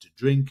safe to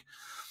drink.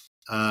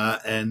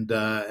 And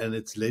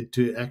it's led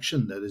to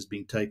action that is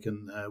being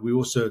taken. We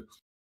also,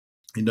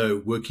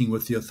 working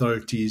with the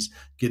authorities,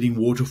 getting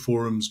water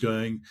forums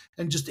going,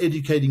 and just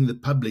educating the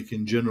public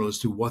in general as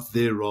to what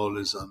their role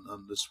is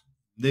on this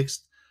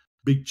next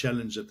big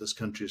challenge that this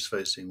country is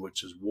facing,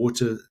 which is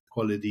water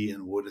quality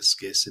and water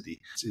scarcity.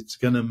 It's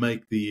going to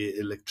make the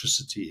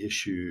electricity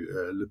issue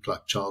look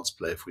like child's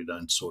play if we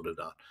don't sort it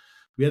out.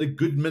 We had a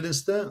good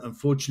minister.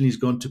 Unfortunately, he's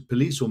gone to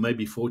police, or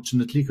maybe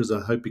fortunately, because I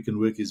hope he can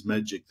work his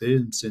magic there,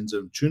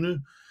 Senzo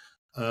Mchunu.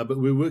 But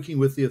we're working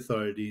with the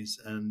authorities,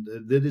 and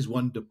that is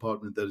one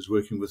department that is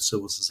working with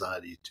civil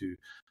society too.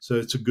 So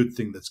it's a good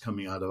thing that's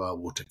coming out of our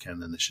water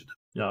can initiative.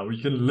 Yeah,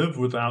 we can live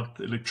without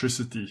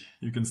electricity.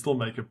 You can still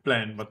make a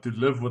plan, but to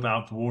live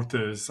without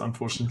water is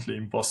unfortunately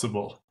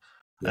impossible.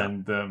 Yeah.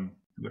 And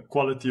the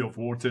quality of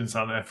water in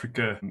South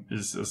Africa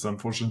is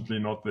unfortunately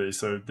not there.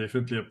 So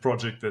definitely a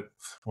project that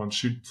one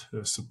should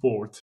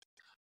support.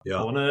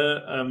 Yeah. I want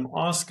to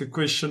ask a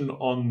question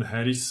on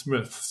Harry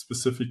Smith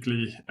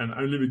specifically, and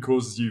only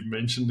because you've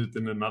mentioned it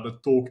in another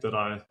talk that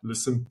I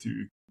listened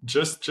to.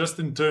 Just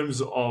in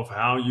terms of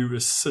how you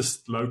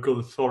assist local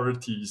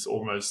authorities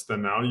almost,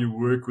 and how you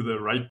work with the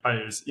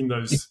ratepayers in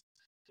those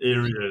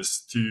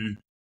areas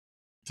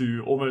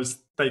to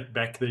almost take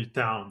back their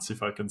towns,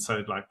 if I can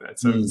say it like that.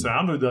 So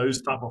how do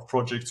those type of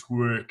projects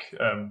work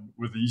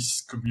with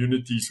these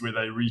communities where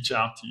they reach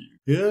out to you?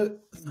 Yeah,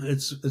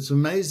 it's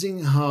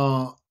amazing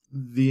how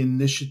the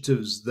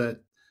initiatives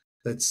that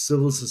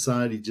civil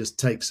society just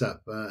takes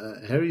up.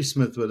 Harry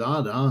Smith,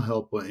 without our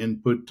help or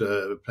input,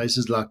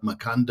 places like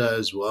Makanda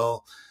as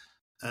well,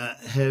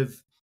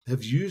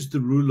 have used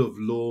the rule of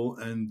law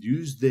and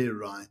used their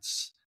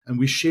rights. And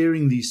we're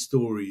sharing these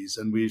stories,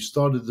 and we've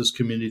started this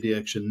community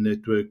action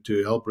network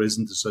to help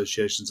resident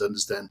associations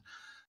understand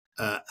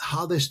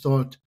how they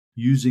start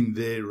using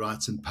their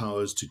rights and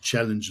powers to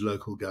challenge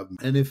local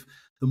government. And if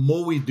the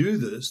more we do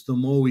this, the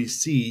more we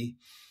see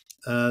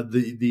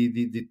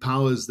the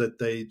powers that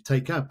they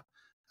take up.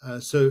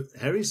 So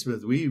Harry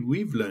Smith,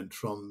 we've learned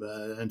from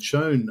and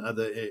shown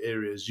other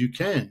areas. You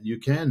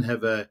can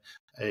have a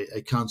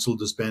council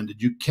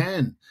disbanded. You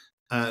can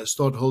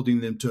start holding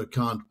them to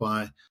account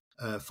by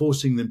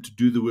forcing them to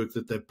do the work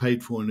that they've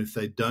paid for, and if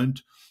they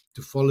don't,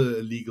 to follow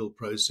a legal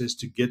process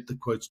to get the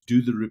quotes,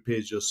 do the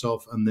repairs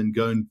yourself, and then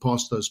go and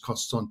pass those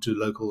costs on to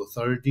local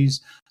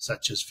authorities,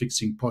 such as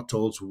fixing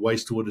potholes,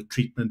 wastewater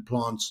treatment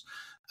plants,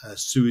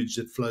 sewage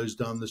that flows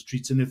down the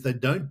streets. And if they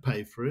don't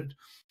pay for it,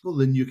 well,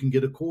 then you can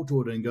get a court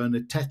order and go and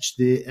attach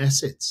their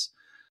assets.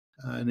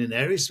 And in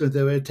Harry Smith,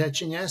 they were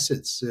attaching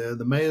assets,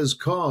 the mayor's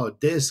car,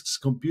 desks,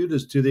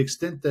 computers, to the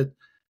extent that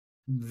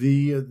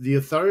the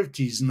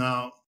authorities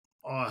now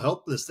are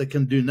helpless. They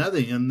can do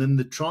nothing. And then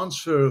the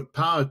transfer of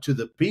power to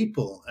the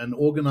people and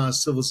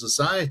organized civil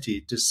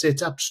society to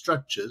set up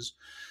structures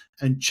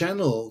and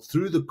channel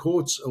through the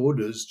court's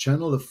orders,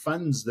 channel the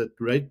funds that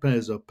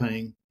ratepayers are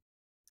paying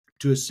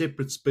to a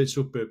separate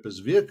special purpose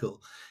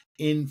vehicle,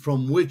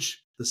 from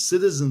which the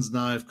citizens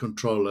now have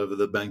control over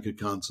the bank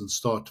accounts and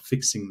start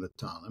fixing the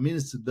town. I mean,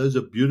 those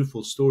are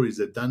beautiful stories.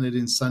 They've done it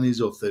in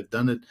Sunny's-Off. They've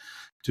done it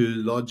to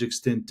a large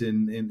extent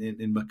in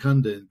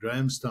Makanda, in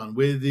Grahamstown,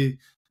 where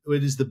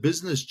it is the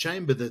business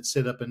chamber that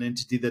set up an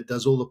entity that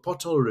does all the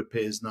pothole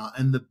repairs now,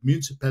 and the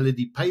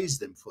municipality pays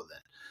them for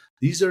that.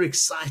 These are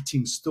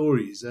exciting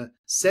stories.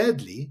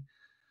 Sadly,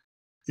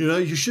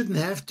 you shouldn't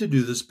have to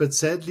do this, but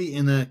sadly,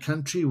 in a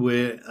country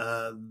where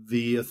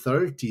the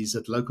authorities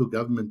at local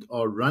government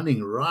are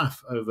running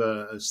rife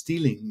over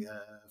stealing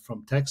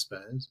from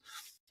taxpayers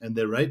and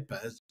their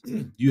ratepayers,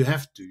 you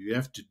have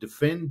to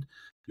defend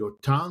your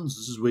towns.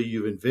 This is where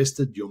you've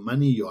invested your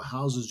money, your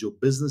houses, your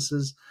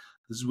businesses.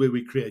 This is where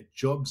we create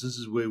jobs. This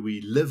is where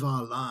we live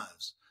our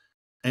lives.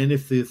 And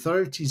if the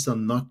authorities are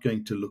not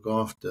going to look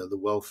after the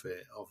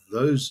welfare of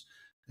those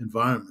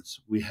environments,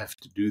 we have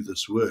to do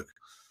this work.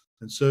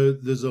 And so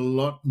there's a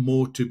lot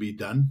more to be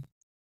done.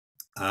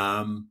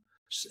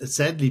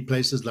 Sadly,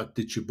 places like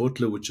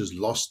Ditchibotla, which has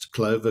lost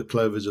Clover.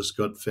 Clover just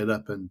got fed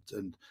up and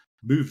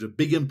moved, a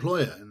big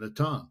employer in the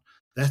town.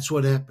 That's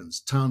what happens.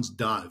 Towns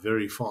die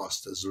very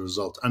fast as a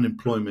result.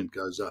 Unemployment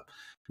goes up.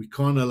 We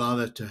can't allow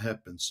that to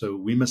happen. So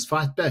we must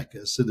fight back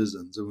as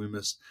citizens,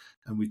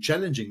 and we're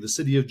challenging the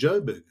city of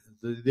Joburg.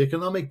 The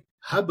economic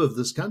hub of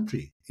this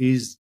country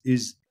is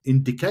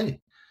in decay.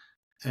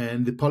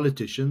 And the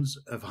politicians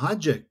have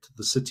hijacked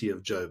the city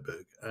of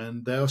Joburg,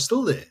 and they are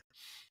still there.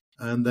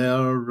 And they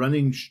are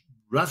running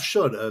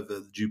roughshod over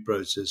the due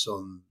process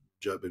on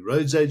Joburg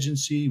Roads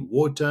Agency,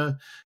 water,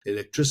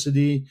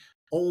 electricity,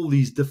 all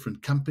these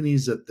different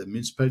companies that the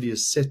municipality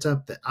has set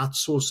up. They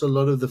outsource a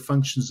lot of the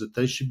functions that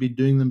they should be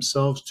doing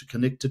themselves to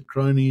connected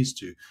cronies,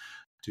 to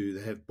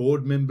they have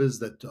board members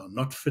that are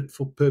not fit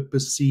for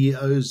purpose,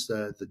 CEOs,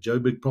 the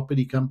Joburg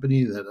Property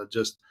Company, that are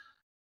just,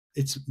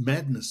 it's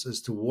madness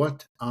as to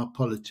what our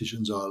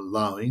politicians are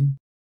allowing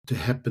to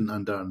happen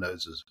under our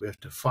noses. We have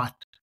to fight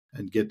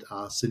and get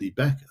our city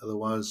back.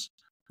 Otherwise,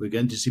 we're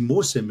going to see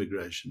more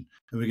immigration,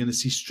 and we're going to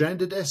see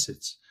stranded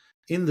assets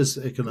in this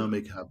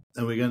economic hub,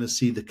 and we're going to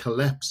see the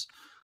collapse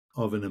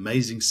of an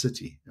amazing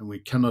city, and we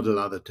cannot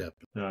allow that to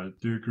happen. Yeah, I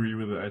do agree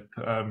with that.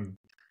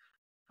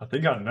 I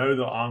think I know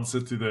the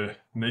answer to the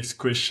next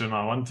question.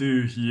 I want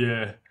to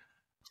hear,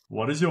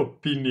 what is your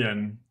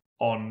opinion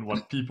on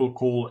what people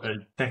call a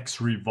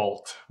tax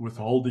revolt,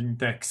 withholding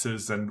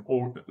taxes, and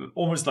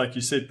almost like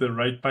you said, the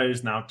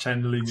ratepayers now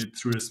channeling it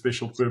through a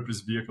special purpose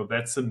vehicle,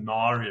 that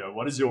scenario?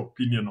 What is your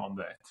opinion on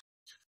that?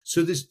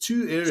 So there's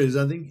two areas.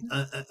 I think,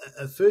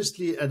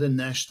 firstly, at a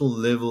national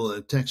level,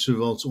 a tax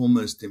revolt's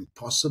almost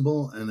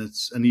impossible,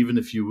 and even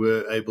if you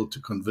were able to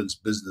convince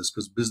business,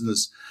 because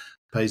business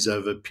pays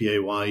over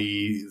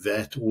PAYE,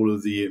 VAT, all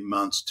of the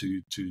amounts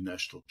to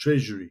National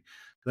Treasury.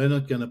 They're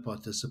not going to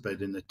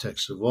participate in a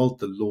tax revolt.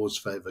 The laws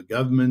favor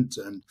government.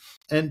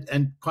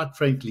 And quite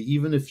frankly,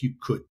 even if you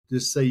could,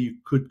 just say you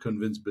could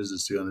convince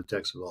business to go on a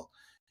tax revolt,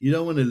 you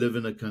don't want to live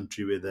in a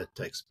country where that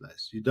takes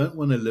place. You don't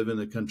want to live in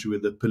a country where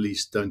the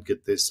police don't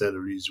get their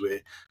salaries, where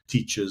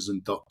teachers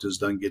and doctors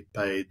don't get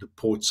paid, the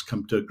ports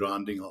come to a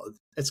grinding halt.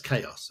 It's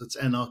chaos. It's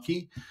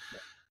anarchy.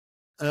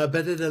 But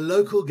at a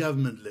local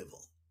government level,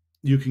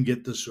 you can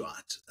get this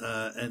right.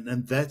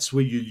 And that's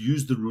where you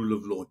use the rule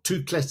of law.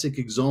 Two classic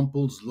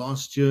examples.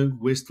 Last year,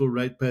 Westville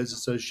Ratepayers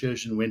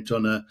Association went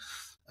on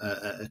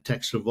a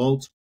tax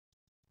revolt.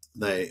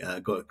 They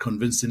got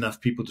convinced enough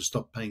people to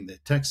stop paying their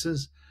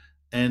taxes,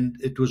 and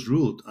it was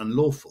ruled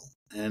unlawful.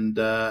 And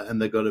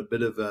they got a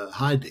bit of a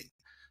hiding.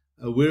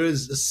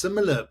 Whereas a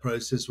similar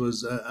process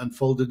was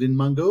unfolded in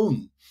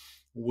Mangaung,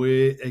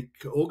 where an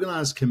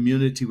organized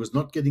community was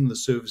not getting the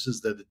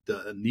services that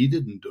it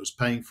needed and was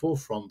paying for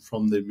from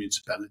the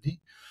municipality.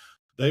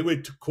 They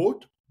went to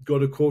court,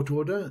 got a court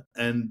order,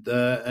 and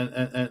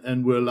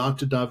were allowed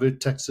to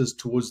divert taxes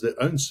towards their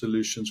own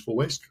solutions for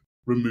waste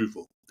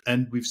removal.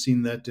 And we've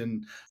seen that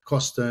in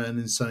Costa and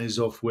in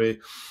Sunnyzof, where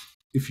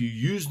if you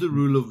use the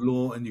rule of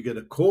law and you get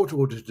a court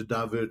order to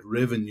divert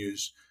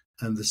revenues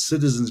and the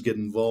citizens get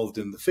involved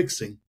in the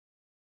fixing,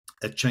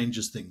 it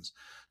changes things.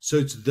 So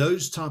it's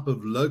those type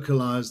of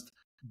localized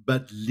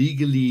but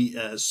legally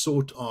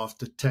sought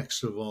after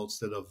tax revolts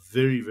that are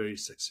very, very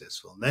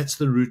successful. And that's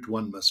the route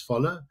one must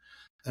follow.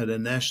 At a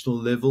national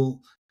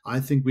level, I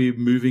think we're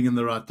moving in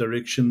the right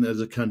direction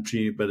as a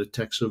country, but a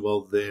tax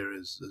revolt there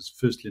is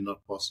firstly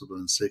not possible,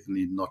 and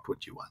secondly not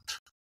what you want.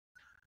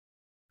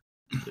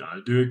 Yeah, I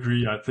do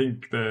agree. I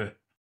think the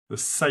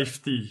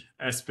safety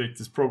aspect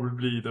is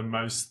probably the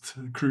most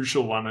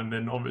crucial one, and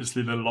then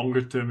obviously the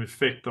longer term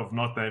effect of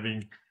not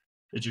having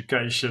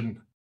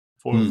education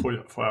for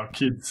our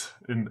kids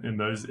in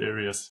those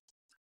areas.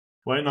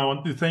 Wayne, I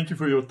want to thank you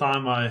for your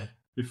time.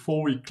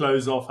 Before we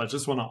close off, I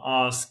just want to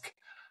ask,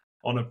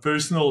 on a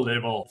personal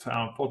level,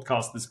 our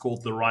podcast is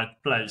called The Right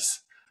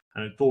Place,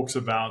 and it talks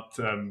about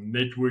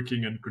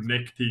networking and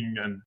connecting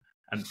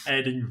and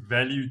adding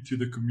value to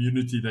the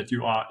community that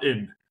you are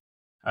in.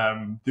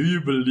 Do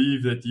you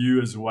believe that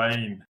you as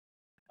Wayne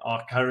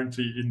are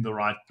currently in the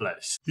right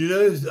place? You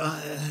know,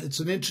 it's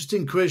an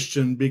interesting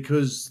question,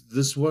 because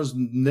this was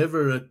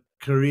never a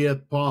career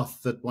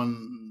path that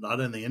I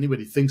don't think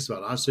anybody thinks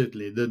about. I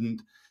certainly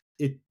didn't.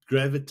 It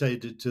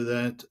gravitated to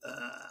that.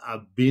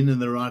 I've been in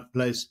the right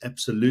place.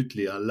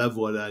 Absolutely. I love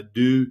what I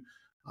do.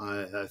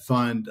 I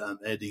find I'm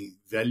adding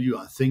value.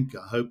 I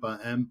hope I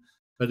am.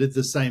 But at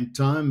the same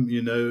time,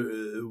 you know,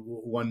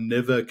 one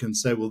never can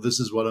say, well, this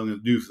is what I'm going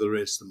to do for the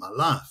rest of my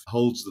life. It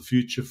holds the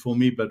future for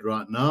me. But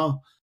right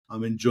now,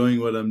 I'm enjoying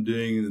what I'm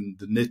doing and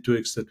the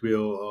networks that we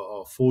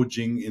are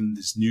forging in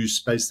this new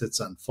space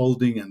that's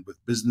unfolding, and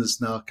with business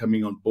now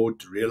coming on board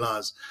to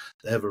realize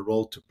they have a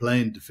role to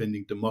play in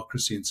defending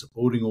democracy and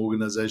supporting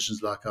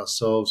organizations like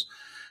ourselves.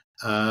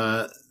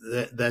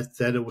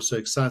 That also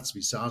excites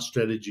me. So our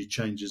strategy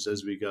changes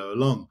as we go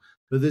along.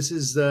 But this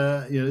is,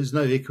 there's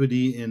no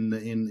equity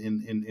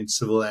in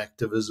civil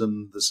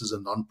activism. This is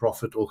a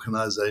non-profit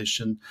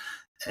organization.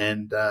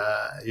 And,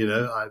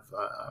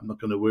 I'm not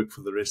going to work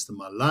for the rest of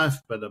my life,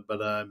 but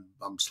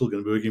I'm still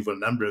going to be working for a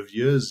number of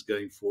years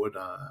going forward.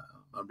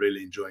 I'm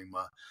really enjoying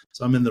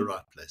so I'm in the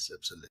right place,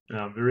 absolutely.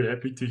 Yeah, I'm very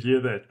happy to hear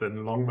that,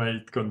 and long may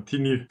it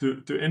continue.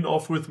 To end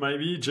off with,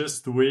 maybe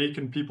just where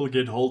can people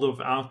get hold of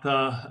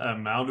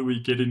OUTA? How do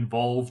we get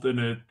involved in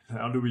it?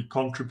 How do we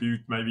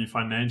contribute, maybe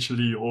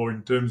financially or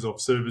in terms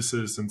of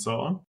services and so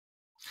on?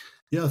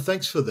 Yeah,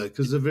 thanks for that,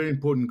 because it's a very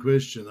important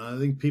question. I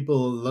think a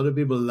lot of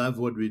people love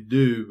what we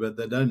do, but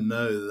they don't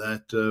know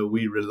that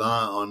we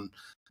rely on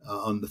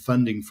the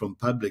funding from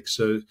public.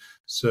 So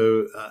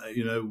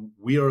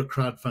we are a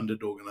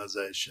crowd-funded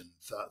organization.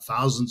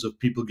 Thousands of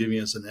people giving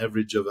us an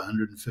average of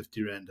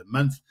 150 Rand a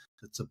month.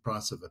 That's the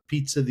price of a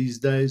pizza these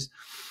days.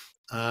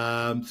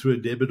 Through a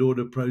debit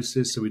order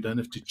process, so we don't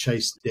have to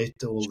chase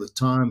debt all the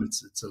time.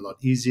 It's a lot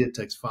easier. It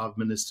takes 5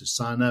 minutes to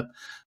sign up,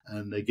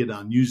 and they get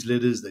our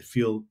newsletters. They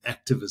feel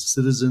active as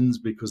citizens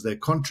because they're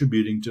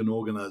contributing to an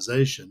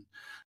organization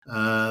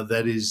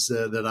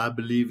that I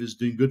believe is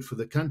doing good for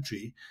the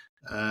country.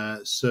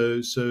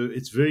 So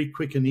it's very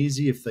quick and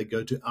easy if they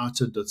go to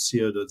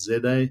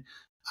outa.co.za.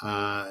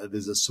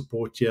 There's a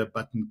support here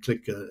button,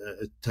 click.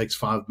 It takes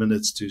 5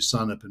 minutes to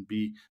sign up and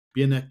be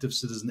an active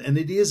citizen. And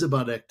it is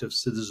about active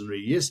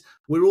citizenry. Yes,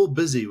 we're all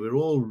busy. We're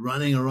all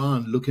running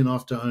around, looking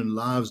after our own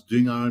lives,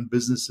 doing our own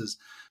businesses.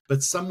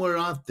 But somewhere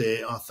out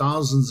there are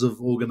thousands of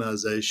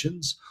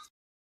organizations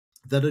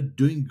that are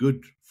doing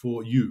good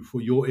for you,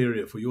 for your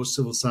area, for your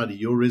civil society,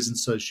 your resident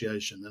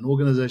association, and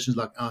organizations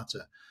like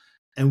OUTA.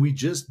 And we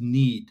just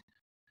need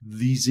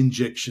these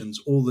injections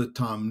all the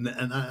time.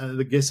 And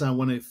I guess I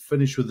want to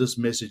finish with this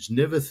message.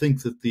 Never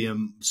think that the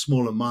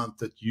small amount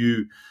that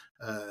you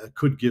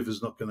could give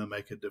is not going to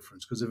make a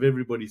difference, because if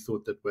everybody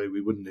thought that way,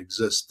 we wouldn't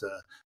exist.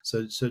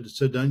 So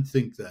don't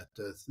think that.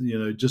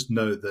 Just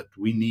know that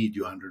we need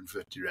your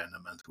 150 Rand a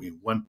month. We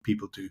want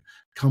people to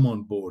come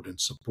on board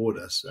and support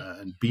us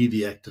and be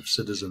the active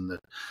citizen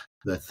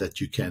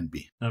that you can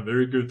be.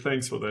 Very good.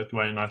 Thanks for that,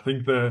 Wayne. I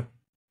think the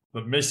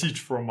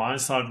message from my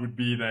side would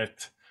be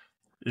that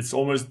it's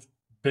almost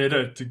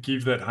better to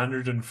give that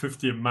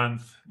 150 a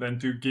month than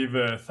to give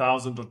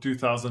 1,000 or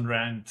 2,000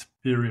 Rand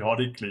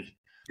periodically.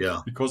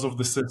 Yeah. Because of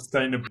the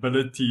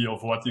sustainability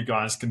of what you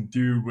guys can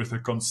do with a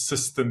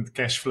consistent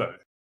cash flow.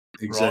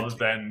 Exactly. Rather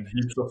than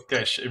heaps of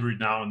cash every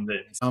now and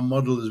then. Our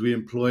model is we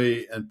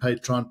employ and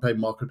try and pay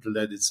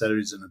market-related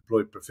salaries and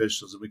employed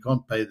professionals, and we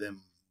can't pay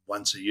them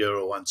once a year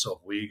or once off.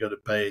 We got to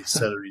pay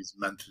salaries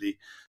monthly.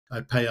 I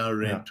pay our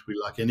rent. Yeah.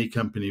 We, like any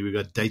company, we've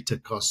got data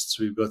costs,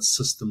 we've got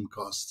system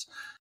costs.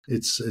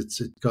 It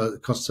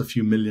costs a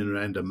few million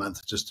Rand a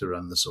month just to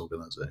run this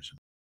organization.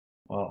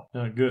 Wow,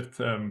 good.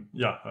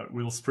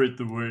 We'll spread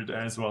the word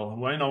as well.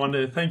 Wayne, I want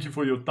to thank you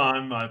for your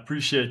time. I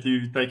appreciate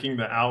you taking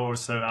the hour or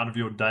so out of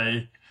your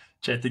day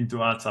chatting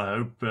to us. I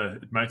hope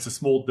it makes a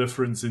small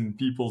difference in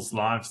people's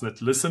lives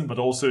that listen, but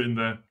also in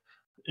the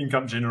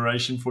income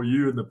generation for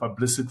you and the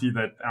publicity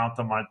that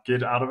OUTA might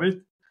get out of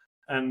it.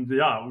 And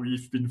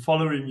we've been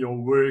following your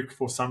work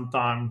for some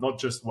time, not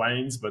just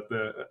Wayne's, but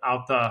the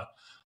OUTA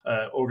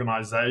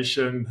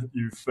organization.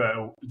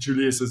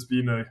 Julius has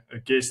been a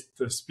guest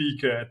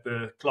speaker at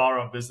the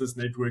Clara Business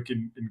Network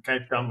in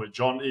Cape Town, where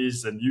John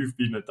is, and you've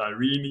been at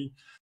Irene,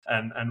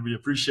 and we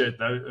appreciate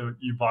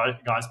you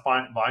guys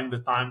buying the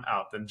time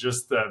out and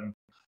just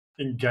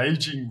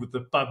engaging with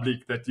the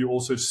public that you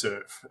also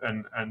serve,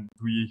 and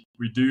we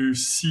do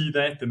see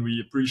that and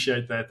we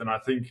appreciate that, and I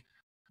think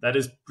that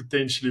is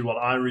potentially what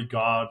I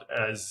regard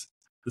as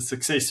the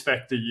success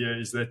factor here,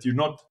 is that you're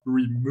not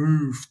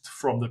removed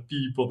from the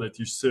people that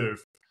you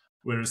serve,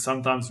 whereas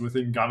sometimes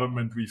within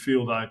government we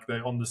feel like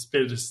they're on this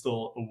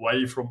pedestal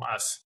away from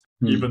us,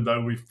 even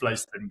though we've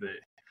placed them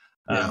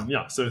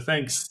there. So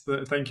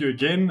thank you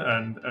again,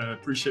 and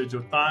appreciate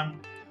your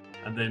time,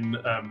 and then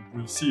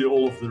we'll see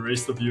all of the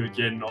rest of you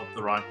again at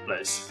the right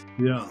place.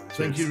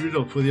 Thank you,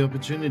 Rudolf, for the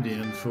opportunity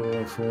and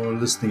for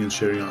listening and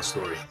sharing our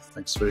story.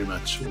 Thanks very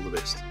much. All the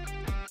best.